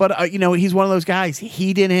 But you know, he's one of those guys.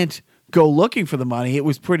 He didn't go looking for the money. It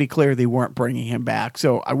was pretty clear they weren't bringing him back.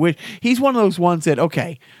 So I wish he's one of those ones that,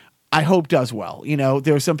 okay, I hope does well. You know,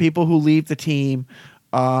 there are some people who leave the team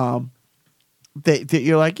that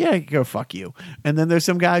you're like, yeah, go fuck you. And then there's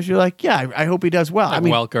some guys you're like, yeah, I hope he does well. Like I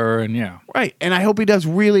mean, Welker and yeah. right. And I hope he does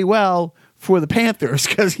really well for the Panthers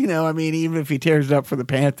because, you know, I mean, even if he tears it up for the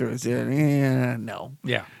Panthers, no.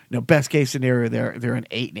 Yeah. No, best case scenario, they're an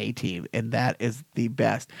 8-8 team, and that is the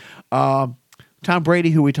best. Tom Brady,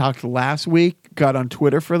 who we talked last week, got on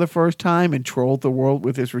Twitter for the first time and trolled the world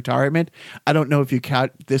with his retirement. I don't know if you caught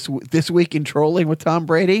this week in trolling with Tom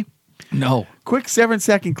Brady. No. Quick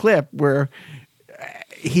 7-second clip where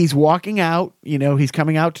he's walking out, you know, he's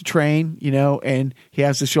coming out to train, you know, and he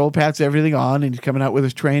has the shoulder pads, everything on, and he's coming out with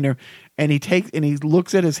his trainer, and he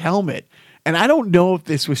looks at his helmet. And I don't know if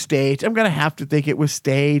this was staged. I'm going to have to think it was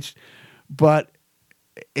staged, but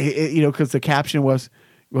you know, because the caption was,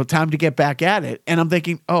 well, time to get back at it. And I'm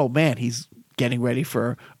thinking, oh, man, he's getting ready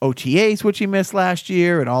for OTAs, which he missed last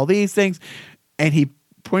year, and all these things. And he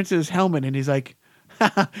points at his helmet, and he's like,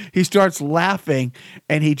 he starts laughing,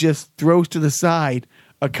 and he just throws to the side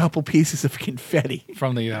a couple pieces of confetti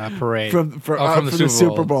from the parade, from the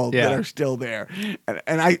Super Bowl Yeah. that are still there.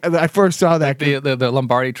 And I first saw that the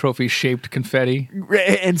Lombardi Trophy shaped confetti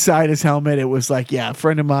inside his helmet. It was like, yeah, a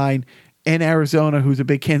friend of mine in Arizona who's a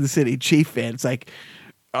big Kansas City Chief fan. It's like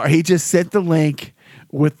he just sent the link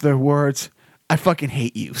with the words, "I fucking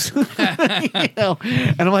hate you."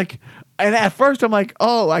 And I'm like, and at first I'm like,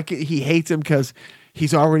 oh, he hates him because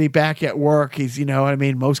he's already back at work. He's, you know what I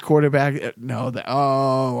mean? Most quarterback. No,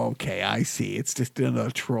 okay, I see. It's just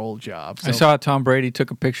another troll job. So, I saw Tom Brady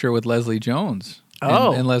took a picture with Leslie Jones.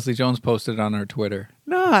 Oh. And Leslie Jones posted it on her Twitter.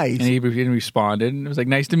 nice. And he responded, and it was like,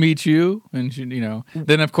 "Nice to meet you." And she,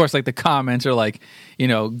 then of course, like the comments are like,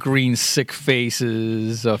 green sick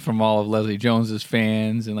faces from all of Leslie Jones's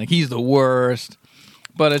fans, and like he's the worst.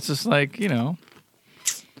 But it's just like,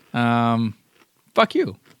 fuck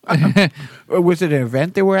you. Was it an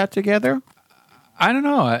event they were at together? I don't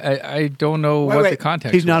know. I don't know what the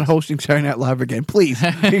context. He's not was. hosting Saturday Night Live again. Please,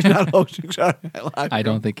 he's not hosting Saturday Night Live. I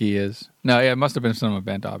don't think he is. No, yeah, it must have been some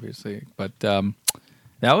event, obviously. But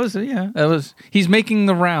that was. He's making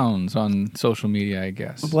the rounds on social media, I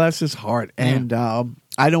guess. Bless his heart. And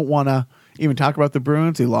I don't want to even talk about the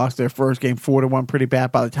Bruins. They lost their first game 4-1 pretty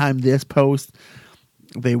bad. By the time this post,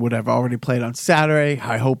 they would have already played on Saturday.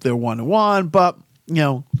 I hope they're 1-1, but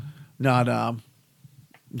not.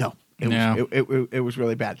 No, it was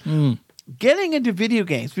really bad. Getting into video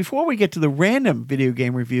games before we get to the random video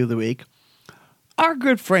game review of the week. Our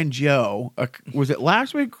good friend Joe, was it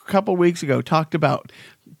last week, a couple weeks ago, talked about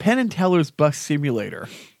Penn and Teller's Bus Simulator.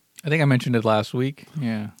 I think I mentioned it last week.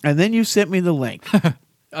 Yeah, And then you sent me the link.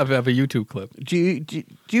 of a YouTube clip. Do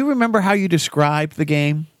you remember how you described the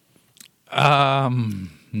game?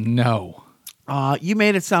 No. You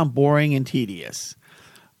made it sound boring and tedious.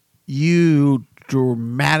 You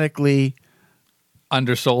dramatically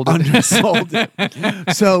Undersold it. undersold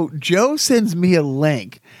it. So Joe sends me a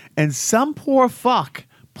link, and some poor fuck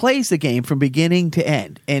plays the game from beginning to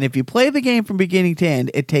end. And if you play the game from beginning to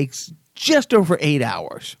end, it takes just over 8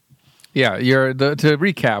 hours. Yeah, to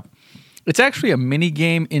recap, it's actually a mini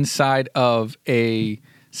game inside of a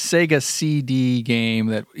Sega CD game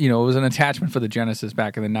that, it was an attachment for the Genesis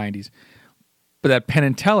back in the 90s, but that Penn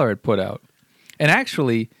and Teller had put out. And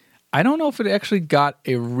actually, I don't know if it actually got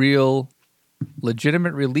a real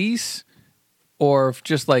legitimate release or if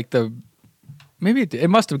just like maybe it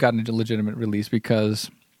must have gotten a legitimate release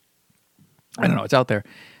because, I don't know, it's out there.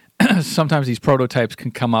 Sometimes these prototypes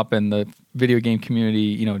can come up and the video game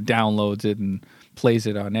community, downloads it and plays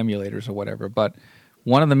it on emulators or whatever. But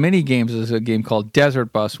one of the mini games is a game called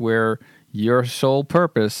Desert Bus, where your sole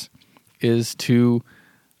purpose is to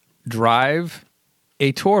drive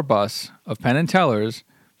a tour bus of Penn and Teller's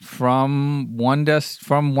from one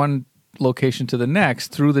location to the next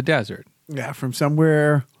through the desert. Yeah, from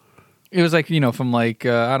somewhere. It was like, from like,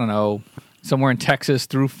 I don't know, somewhere in Texas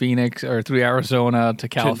through Phoenix or through Arizona to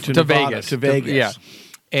California, to Nevada, Vegas. to Vegas. Yeah.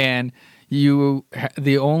 And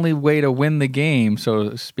the only way to win the game, so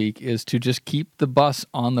to speak, is to just keep the bus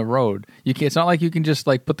on the road. It's not like you can just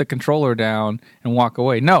like put the controller down and walk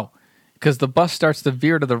away. No, because the bus starts to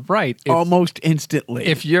veer to the right. Almost instantly.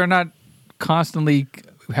 If you're not constantly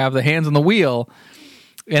have the hands on the wheel,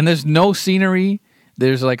 and there's no scenery,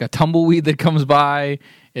 there's like a tumbleweed that comes by.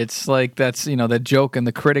 It's like that's that joke in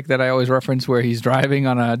The Critic that I always reference where he's driving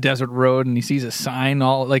on a desert road and he sees a sign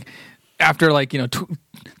after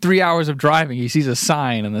 3 hours of driving, he sees a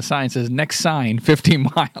sign and the sign says next sign 50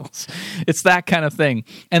 miles. It's that kind of thing.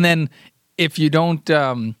 And then if you don't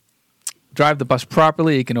drive the bus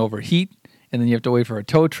properly, it can overheat, and then you have to wait for a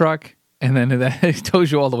tow truck, and then it tows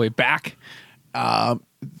you all the way back.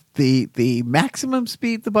 The maximum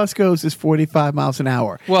speed the bus goes is 45 miles an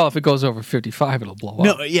hour. Well, if it goes over 55, it'll blow up.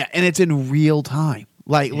 No, yeah, and it's in real time.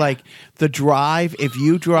 Like the drive, if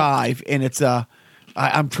you drive and it's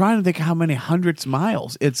I'm trying to think how many hundreds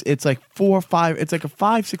miles. It's like 4 or 5. It's like a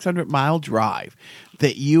 500-600 mile drive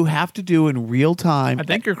that you have to do in real time. I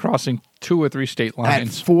think you're crossing 2 or 3 state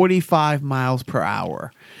lines at 45 miles per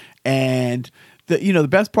hour, and the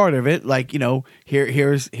best part of it,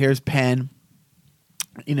 here's Penn,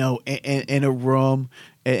 in a room,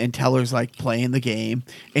 and Teller's like playing the game,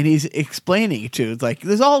 and he's explaining it to. It's like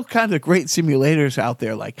there's all kinds of great simulators out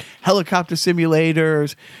there, like helicopter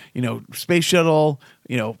simulators, space shuttle,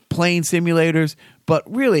 plane simulators. But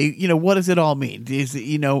really, what does it all mean? Is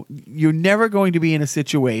you're never going to be in a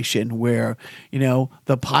situation where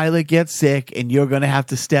the pilot gets sick and you're going to have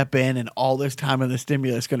to step in, and all this time in the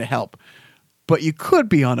stimulus is going to help. but you could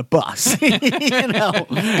be on a bus,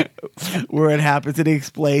 where it happens, and he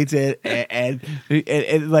explains it, and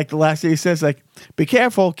like the last thing he says, like, be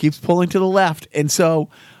careful, keeps pulling to the left. And so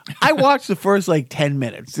I watched the first like 10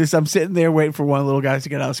 minutes. I'm sitting there waiting for one of the little guys to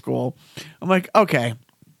get out of school. I'm like, okay,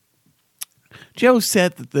 Joe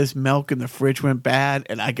said that this milk in the fridge went bad,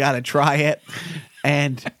 and I got to try it.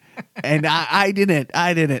 And I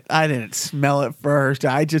didn't smell it first.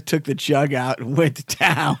 I just took the jug out and went to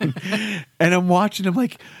town. And I'm watching him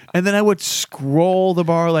like, and then I would scroll the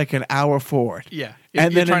bar like an hour forward. Yeah.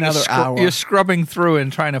 And You're then another hour. You're scrubbing through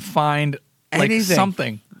and trying to find like Anything.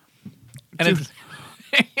 Something. And Just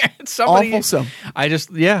it's somebody. awfulsome.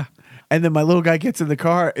 And then my little guy gets in the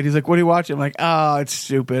car and he's like, what are you watching? I'm like, oh, it's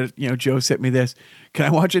stupid. Joe sent me this. Can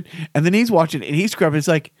I watch it? And then he's watching and he's scrubbing. It's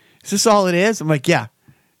like, is this all it is? I'm like, yeah.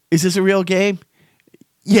 Is this a real game?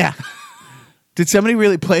 Yeah. Did somebody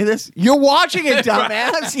really play this? You're watching it,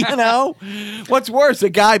 dumbass. What's worse, a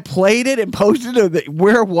guy played it and posted it that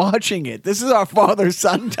we're watching it. This is our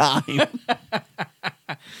father-son time.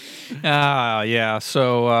 Yeah.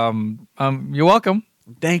 So you're welcome.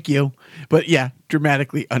 Thank you. But yeah,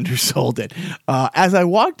 dramatically undersold it. As I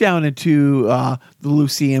walked down into the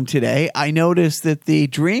Lyceum today, I noticed that the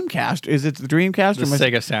Dreamcast, is it the Dreamcast? The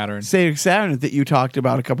Sega Saturn. Sega Saturn that you talked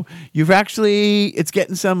about it's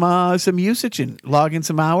getting some usage and logging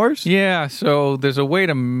some hours? Yeah, so there's a way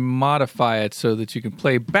to modify it so that you can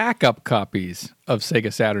play backup copies of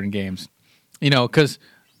Sega Saturn games. Because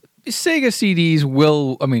Sega CDs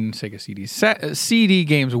CD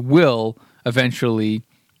games will eventually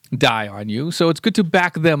die on you, so it's good to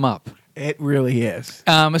back them up. It really is.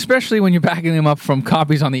 Especially when you're backing them up from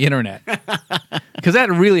copies on the internet, because that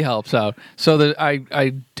really helps out. So that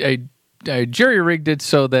I jerry-rigged it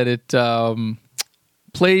so that it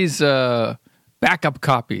plays backup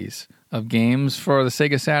copies of games for the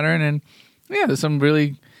Sega Saturn, and yeah, there's some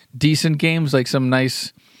really decent games, like some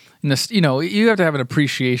nice. You have to have an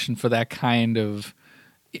appreciation for that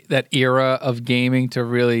era of gaming to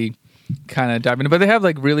really kind of dive in. But they have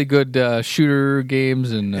like really good shooter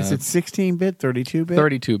games. And is it 16-bit, 32-bit?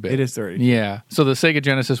 32-bit. It is 32. Yeah. So the Sega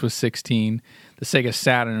Genesis was 16. The Sega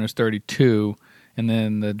Saturn was 32. And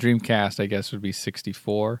then the Dreamcast, I guess, would be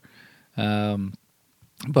 64. Yeah,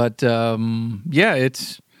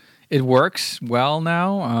 it works well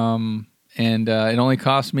now. And it only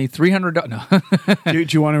cost me $300. No. Do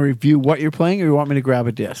you want to review what you're playing, or you want me to grab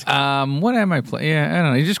a disc? What am I playing? Yeah, I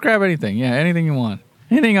don't know. You just grab anything. Yeah, anything you want.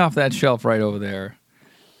 Anything off that shelf right over there.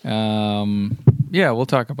 Yeah, we'll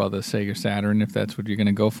talk about the Sega Saturn if that's what you're going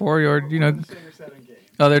to go for. Or they're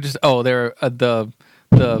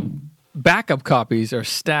the backup copies are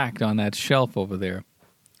stacked on that shelf over there.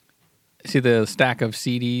 See the stack of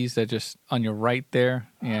CDs that just on your right there?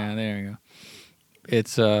 Yeah, there you go.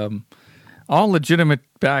 It's all legitimate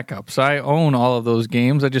backups. I own all of those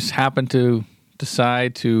games. I just happened to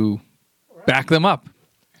decide to back them up.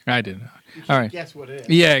 I didn't. All right. Guess what it is.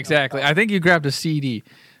 Yeah, exactly. I think you grabbed a CD.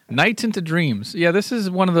 Nights into Dreams. Yeah, this is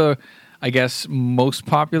one of the, I guess, most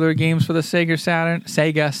popular games for the Sega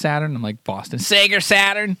Saturn. I'm like Boston. Sega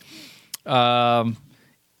Saturn.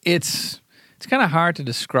 It's kind of hard to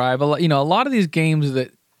describe. A lot of these games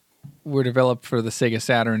that were developed for the Sega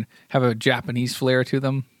Saturn have a Japanese flair to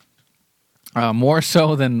them, more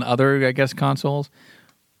so than other, I guess, consoles.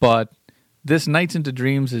 But this Nights into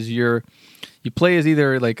Dreams is you play as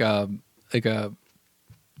either like a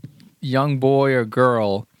young boy or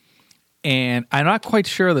girl, and I'm not quite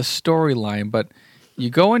sure of the storyline, but you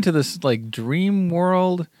go into this like dream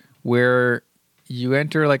world where you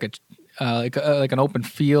enter like an open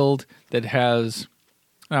field that has,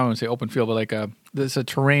 I don't want to say open field, but there's a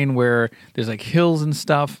terrain where there's like hills and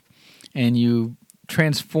stuff, and you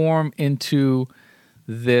transform into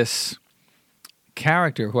this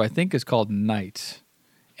character who I think is called Night,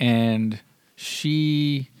 and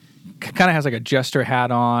she kind of has like a jester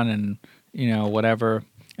hat on and whatever,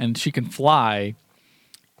 and she can fly,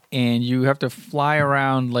 and you have to fly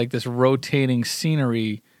around like this rotating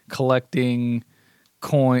scenery collecting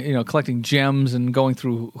collecting gems and going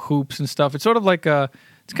through hoops and stuff. It's sort of like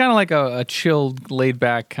it's kind of like a chilled, laid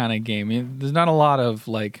back kind of game. There's not a lot of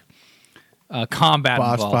like combat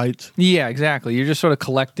boss involved. Fights. Yeah, exactly. You're just sort of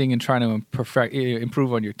collecting and trying to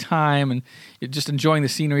improve on your time, and you're just enjoying the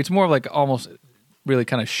scenery. It's more of like almost really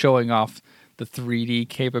kind of showing off the 3D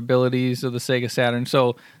capabilities of the Sega Saturn.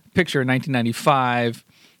 So picture 1995,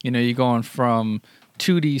 you're going from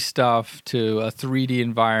 2D stuff to a 3D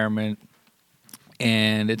environment,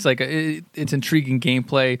 and it's like it's intriguing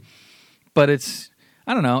gameplay, but it's,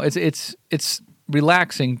 I don't know, it's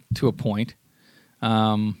relaxing to a point.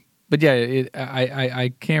 But yeah,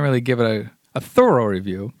 I can't really give it a thorough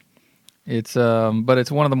review. It's but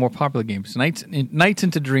it's one of the more popular games. Nights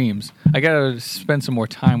into Dreams. I gotta spend some more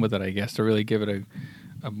time with it, I guess, to really give it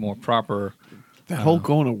a more proper. That whole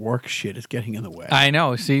going to work shit is getting in the way. I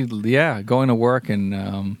know. See, yeah, going to work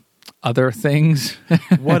and other things.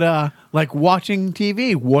 What like watching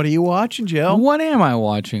TV? What are you watching, Joe? What am I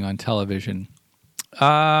watching on television?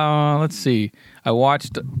 Let's see. I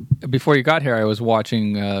watched before you got here. I was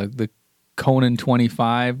watching the Conan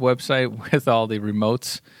 25 website with all the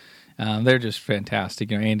remotes. They're just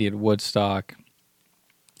fantastic. You know, Andy at Woodstock.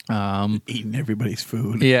 Eating everybody's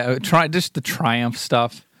food. Yeah, just the Triumph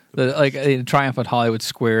stuff. The Triumph at Hollywood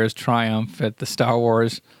Squares, Triumph at the Star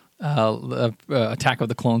Wars Attack of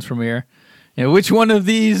the Clones premiere. You know, which one of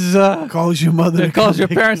these Calls your mother. calls your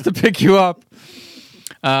parents to pick you up?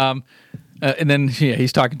 And then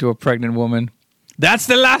he's talking to a pregnant woman. That's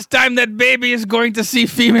the last time that baby is going to see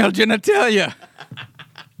female genitalia.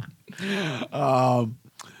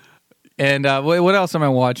 And what else am I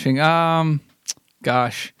watching?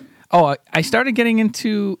 Gosh. Oh, I started getting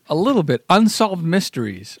into a little bit Unsolved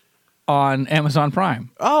Mysteries on Amazon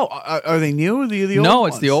Prime. Oh, are they new? Or the old No,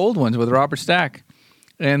 ones? it's the old ones with Robert Stack.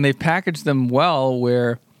 And they packaged them well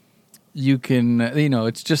where you can,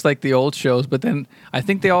 it's just like the old shows, but then I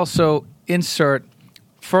think they also insert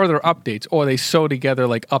further updates, or they sew together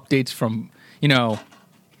like updates from,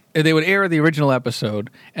 they would air the original episode,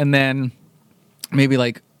 and then maybe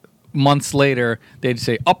like months later, they'd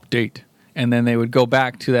say update, and then they would go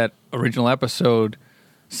back to that original episode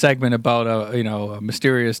segment about a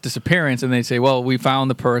mysterious disappearance, and they'd say, well, we found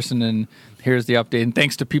the person, and here's the update. And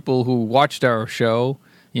thanks to people who watched our show,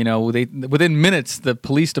 within minutes, the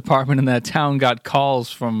police department in that town got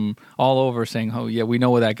calls from all over saying, oh, yeah, we know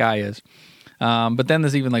where that guy is. But then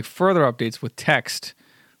there's even like further updates with text,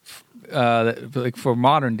 like for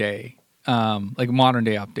modern day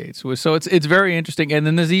updates. So it's very interesting. And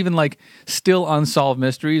then there's even like still unsolved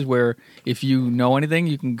mysteries where if you know anything,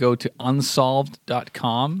 you can go to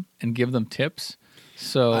unsolved.com and give them tips.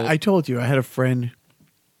 So I told you I had a friend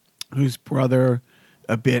whose brother,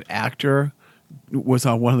 a bit actor, was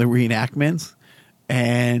on one of the reenactments,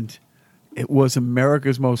 and it was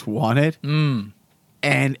America's Most Wanted,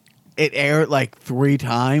 and it aired like 3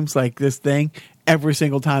 times, like this thing. Every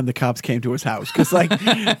single time the cops came to his house, because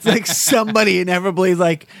it's like somebody inevitably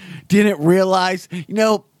didn't realize,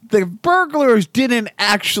 the burglars didn't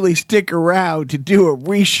actually stick around to do a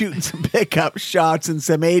reshoot and some pickup shots and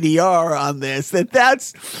some ADR on this.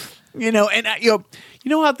 That's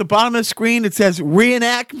how at the bottom of the screen it says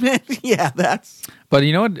reenactment. Yeah, that's. But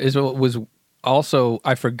you know what was also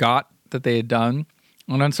I forgot that they had done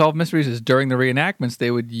on Unsolved Mysteries is during the reenactments they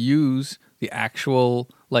would use the actual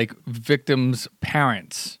victims'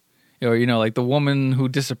 parents, like the woman who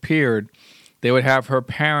disappeared. They would have her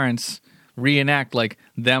parents reenact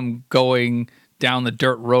them going down the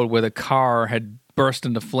dirt road where the car had burst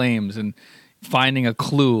into flames and finding a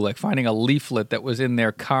clue, finding a leaflet that was in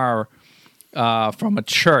their car from a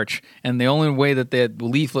church. And the only way that that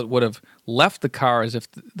leaflet would have left the car is if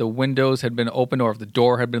the windows had been opened or if the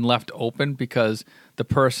door had been left open, because the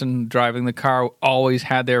person driving the car always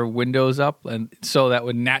had their windows up, and so that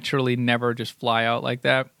would naturally never just fly out like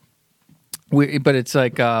that. But it's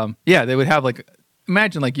they would have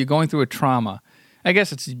imagine you're going through a trauma. I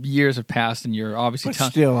guess it's years have passed, and you're obviously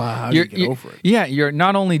still how do you get over it? Yeah, you're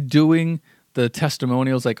not only doing the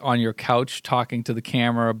testimonials on your couch talking to the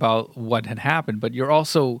camera about what had happened, but you're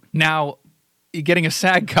also now getting a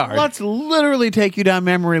SAG card. Let's literally take you down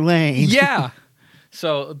memory lane. Yeah.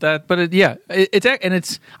 So that, but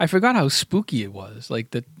it's I forgot how spooky it was.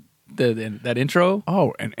 That intro.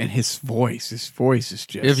 Oh, and his voice is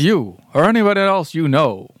just. If you or anybody else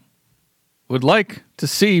would like to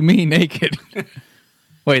see me naked.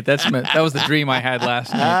 Wait, that was the dream I had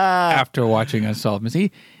last night after watching Unsolved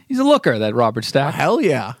Mysteries. He's a looker, that Robert Stack. Hell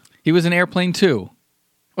yeah. He was in Airplane 2.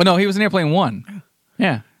 Oh no, he was in Airplane 1.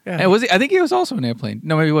 Yeah. Yeah. Was he? I think he was also in Airplane.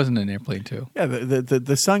 No, maybe he wasn't in Airplane 2. Yeah,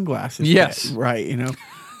 the sunglasses. Yes. Right,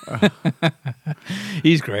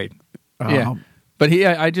 He's great. Yeah. But he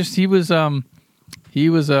was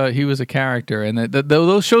a character, and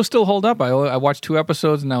those shows still hold up. I watched 2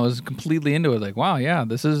 episodes and I was completely into it. Wow, yeah,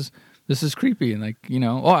 this is creepy, and I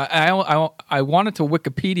wanted to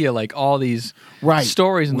Wikipedia all these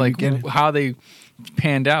stories and how they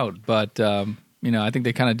panned out, but I think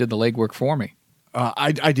they kind of did the legwork for me.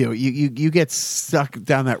 I do. You get stuck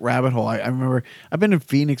down that rabbit hole. I remember I've been in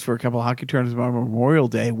Phoenix for a couple of hockey tournaments on Memorial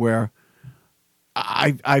Day where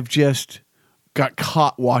I've just got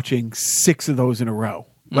caught watching 6 of those in a row.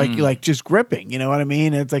 like just gripping. You know what I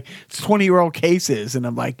mean? It's like it's 20-year-old cases, and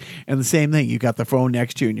I'm like, and the same thing. You got the phone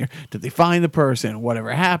next to you, and did they find the person?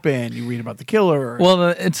 Whatever happened? You read about the killer. Well,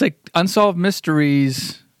 it's like Unsolved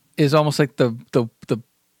Mysteries is almost like the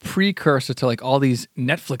precursor to like all these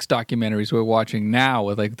Netflix documentaries we're watching now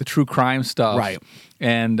with like the true crime stuff, Right.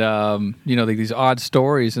 And like these odd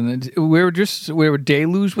stories, and we're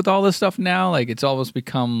deluged with all this stuff now. Like it's almost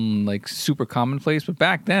become like super commonplace. But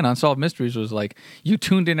back then, Unsolved Mysteries was like you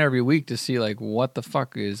tuned in every week to see like what the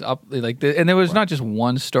fuck is up. Like, and there was not just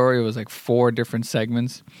one story; it was like 4 different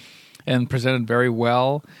segments. And presented very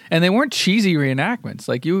well, and they weren't cheesy reenactments.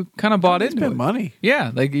 Like you kind of bought into spent it. money.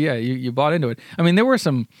 Yeah, you bought into it. I mean, there were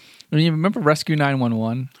some. I mean, you remember Rescue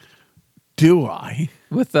 911 Do I?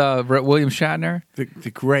 with William Shatner? The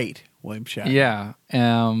great William Shatner. Yeah,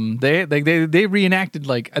 they reenacted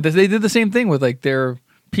like they did the same thing with like their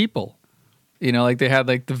people. You know, like they had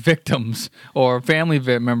like the victims or family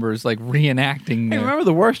members like reenacting. Hey, remember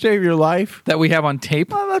the worst day of your life? that we have on tape.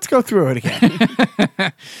 Well, let's go through it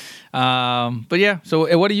again. But yeah,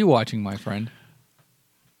 so what are you watching, my friend?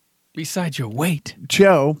 Besides your weight.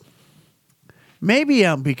 Joe, maybe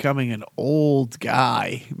I'm becoming an old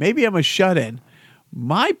guy. Maybe I'm a shut-in.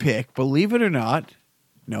 My pick, believe it or not,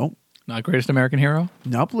 no, Not Greatest American Hero?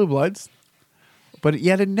 not Blue Bloods, but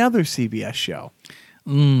yet another CBS show.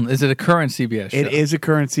 Is it a current CBS show? It is a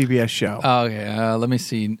current CBS show. Okay, let me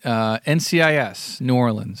see. NCIS, New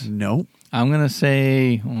Orleans. No. I'm going to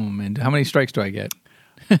say, oh man, how many strikes do I get?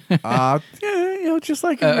 Yeah, just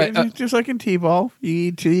like in T-ball, you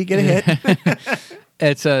eat till you get a hit.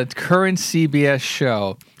 It's a current CBS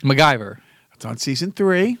show. MacGyver. It's on season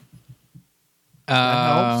 3.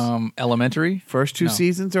 helps. Elementary. First 2 No.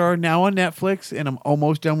 seasons are now on Netflix, and I'm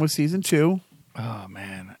almost done with season 2. Oh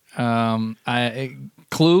man.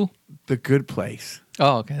 Clue. The Good Place.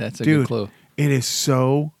 Oh, okay, that's a Dude, good clue. it is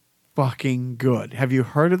so fucking good. Have you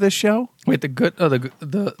heard of this show? Wait, the Good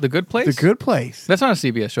Place. The Good Place. That's not a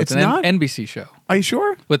CBS show. It's an not? NBC show Are you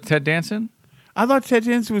sure? with Ted Danson. I thought Ted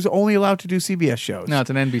Danson was only allowed to do CBS shows. No, it's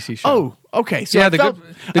an NBC show. Oh, okay. So Yeah,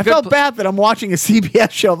 I felt bad that I'm watching a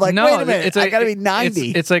CBS show. I'm like, no, wait a minute, I got to be it's-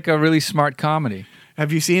 90. It's like a really smart comedy.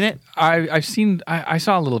 Have you seen it? I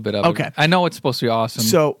saw a little bit of Okay. it. I know it's supposed to be awesome.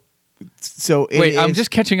 So it Wait, I'm is-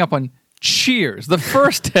 just catching up on Cheers, the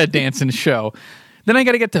first Ted Danson show. Then I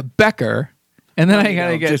got to get to Becker, and then I got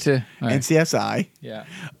to get just to all right. NCSI. Yeah.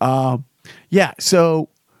 Yeah, so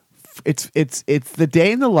it's the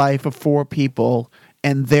day in the life of 4 people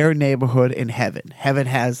and their neighborhood in heaven. Heaven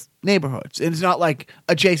has neighborhoods. And it's not like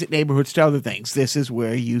adjacent neighborhoods to other things. This is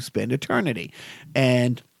where you spend eternity.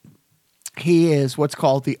 And he is what's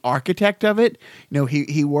called the architect of it. You know,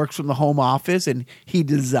 he works from the home office, and he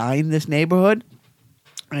designed this neighborhood.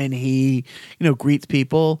 And he, greets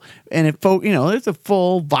people. And it's a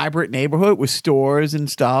full, vibrant neighborhood with stores and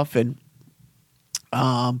stuff. And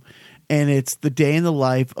it's the day in the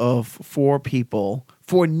life of 4 people,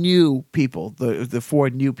 4 new people, the 4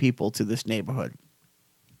 new people to this neighborhood.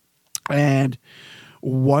 And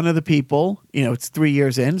one of the people, it's 3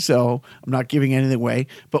 years in, so I'm not giving anything away,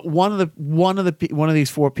 but one of these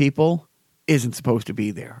 4 people isn't supposed to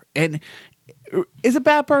be there, and is a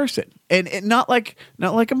bad person, and not like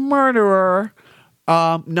a murderer,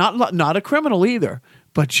 not a criminal either,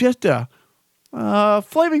 but just a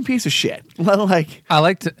flaming piece of shit. Like,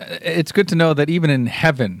 it's good to know that even in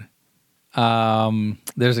heaven,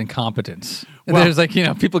 there's incompetence. Well- There's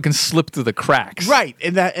people can slip through the cracks. right,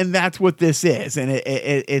 and that's what this is, and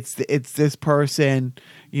it's this person,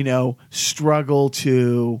 struggle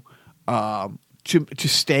to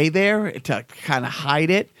stay there, to kind of hide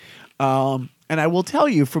it. And I will tell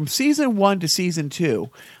you, from season 1 to season 2,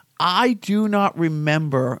 I do not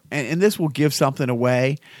remember, and this will give something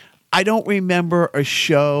away. I don't remember a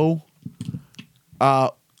show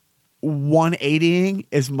 180ing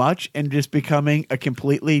as much and just becoming a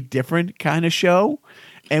completely different kind of show.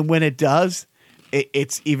 And when it does,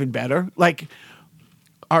 it's even better. Like,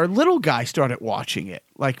 our little guy started watching it,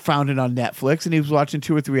 found it on Netflix, and he was watching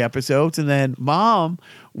 2 or 3 episodes. And then Mom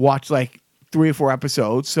watched 3 or 4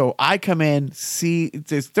 episodes. So I come in, see,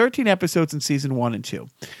 there's 13 episodes in season 1 and 2.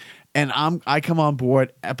 And I come on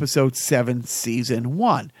board episode 7, season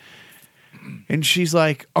 1. And she's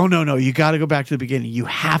like, "Oh no, you got to go back to the beginning. You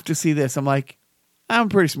have to see this." I'm like, "I'm a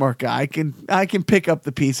pretty smart guy. I can pick up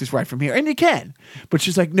the pieces right from here." And you can. But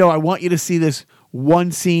she's like, "No, I want you to see this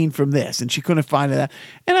one scene from this." And she couldn't find that.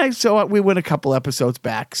 And we went a couple episodes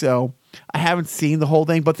back. So I haven't seen the whole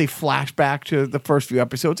thing, but they flash back to the first few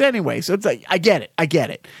episodes anyway. So it's like, I get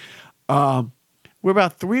it. We're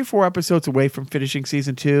about 3 or 4 episodes away from finishing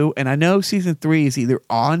season 2. And I know season 3 is either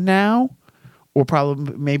on now or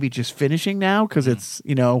probably maybe just finishing now because it's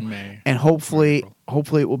May. and hopefully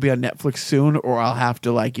it will be on Netflix soon, or I'll have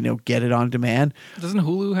to get it on demand. Doesn't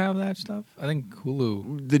Hulu have that stuff? I think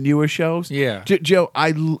Hulu. The newer shows. Yeah. Joe,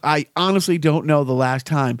 I honestly don't know the last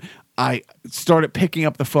time I started picking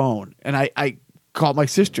up the phone and I called my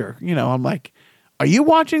sister. I'm like, "Are you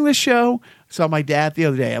watching this show?" I saw my dad the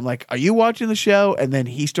other day. I'm like, "Are you watching the show?" And then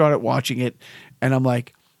he started watching it, and I'm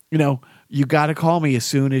like, you got to call me as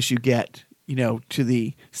soon as you get to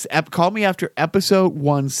the call me after episode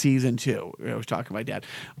 1, season 2. I was talking to my dad.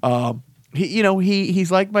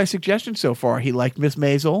 He's liked my suggestion so far. He liked Miss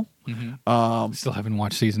Maisel. Still haven't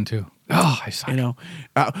watched season 2. Oh, I suck.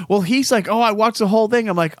 Well, he's like, "Oh, I watched the whole thing."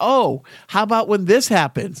 I'm like, "Oh, how about when this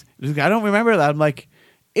happens?" He's like, "I don't remember that." I'm like,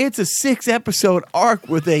 "It's a 6-episode arc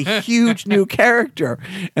with a huge new character."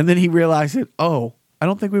 And then he realized it. Oh, I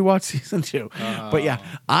don't think we watched season 2. But yeah,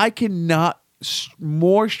 I cannot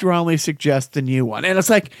more strongly suggest the new one. And it's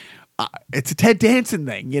like, it's a Ted Danson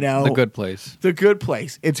thing, The Good Place. The Good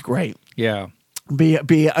Place. It's great. Yeah.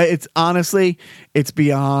 It's honestly, it's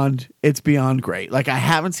beyond great. Like, I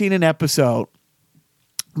haven't seen an episode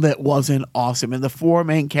that wasn't awesome, and the 4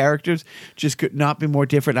 main characters just could not be more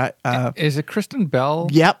different. Is it Kristen Bell?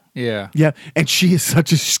 Yep. Yeah. Yeah, and she is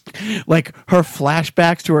such her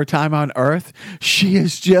flashbacks to her time on Earth. She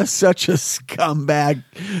is just such a scumbag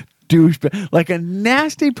douchebag, like a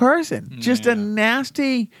nasty person, just a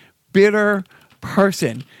nasty, bitter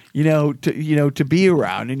person. To be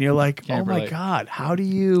around, and you're like, Can't oh my relate. God, how do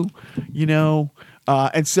you,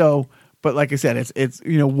 and so. But like I said, it's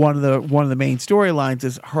one of the main storylines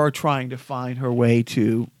is her trying to find her way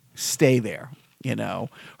to stay there.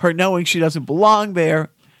 Her knowing she doesn't belong there,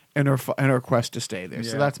 and her quest to stay there.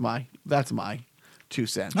 So Yeah. that's my 2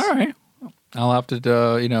 cents. All right. I'll have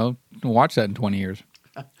to, watch that in 20 years.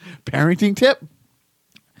 Parenting tip.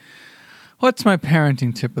 What's my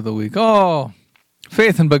parenting tip of the week? Oh,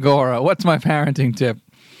 Faith and Bagora. What's my parenting tip?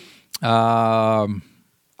 I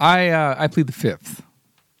plead the 5th.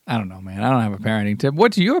 I don't know, man. I don't have a parenting tip.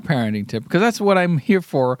 What's your parenting tip? Because that's what I'm here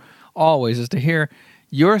for always, is to hear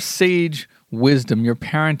your sage wisdom, your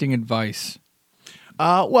parenting advice.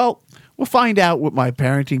 Well, we'll find out what my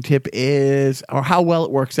parenting tip is or how well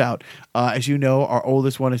it works out. As you know, our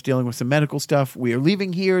oldest one is dealing with some medical stuff. We are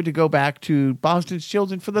leaving here to go back to Boston's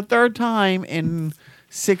Children for the 3rd time in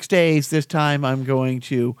 6 days. This time I'm going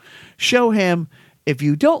to show him, if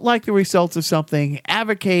you don't like the results of something,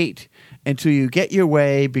 advocate until you get your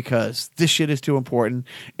way, because this shit is too important.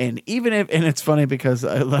 And it's funny because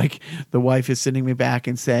the wife is sending me back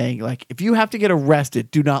and saying, if you have to get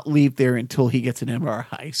arrested, do not leave there until he gets an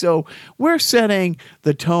MRI. So we're setting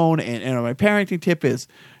the tone, and my parenting tip is,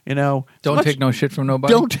 don't take no shit from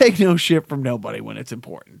nobody. Don't take no shit from nobody when it's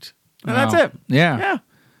important. And that's it. Yeah. Yeah.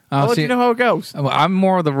 I'll let you know how it goes. I'm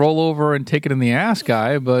more of the rollover and take it in the ass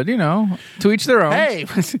guy, but, to each their own. Hey,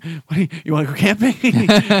 you want to go camping?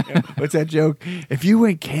 What's that joke? If you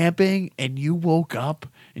went camping and you woke up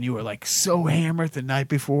and you were so hammered the night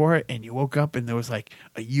before, and you woke up and there was a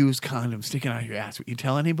used condom sticking out of your ass, would you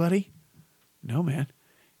tell anybody? No, man.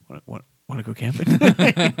 Want to go camping?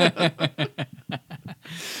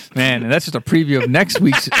 Man, that's just a preview of next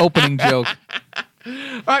week's opening joke.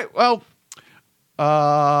 All right, well,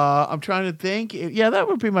 I'm trying to think. Yeah, that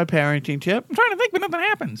would be my parenting tip. I'm trying to think, but nothing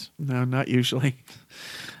happens. No, not usually.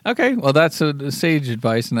 Okay, well, that's a sage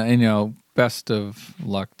advice, and best of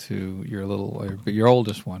luck to your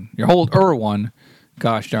oldest one, your older one.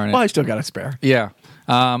 Gosh darn it! Well, I still got a spare. Yeah.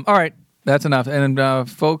 All right, that's enough. And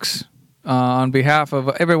folks, on behalf of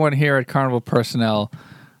everyone here at Carnival Personnel,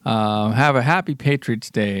 have a happy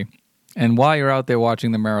Patriots Day. And while you're out there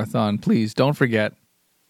watching the marathon, please don't forget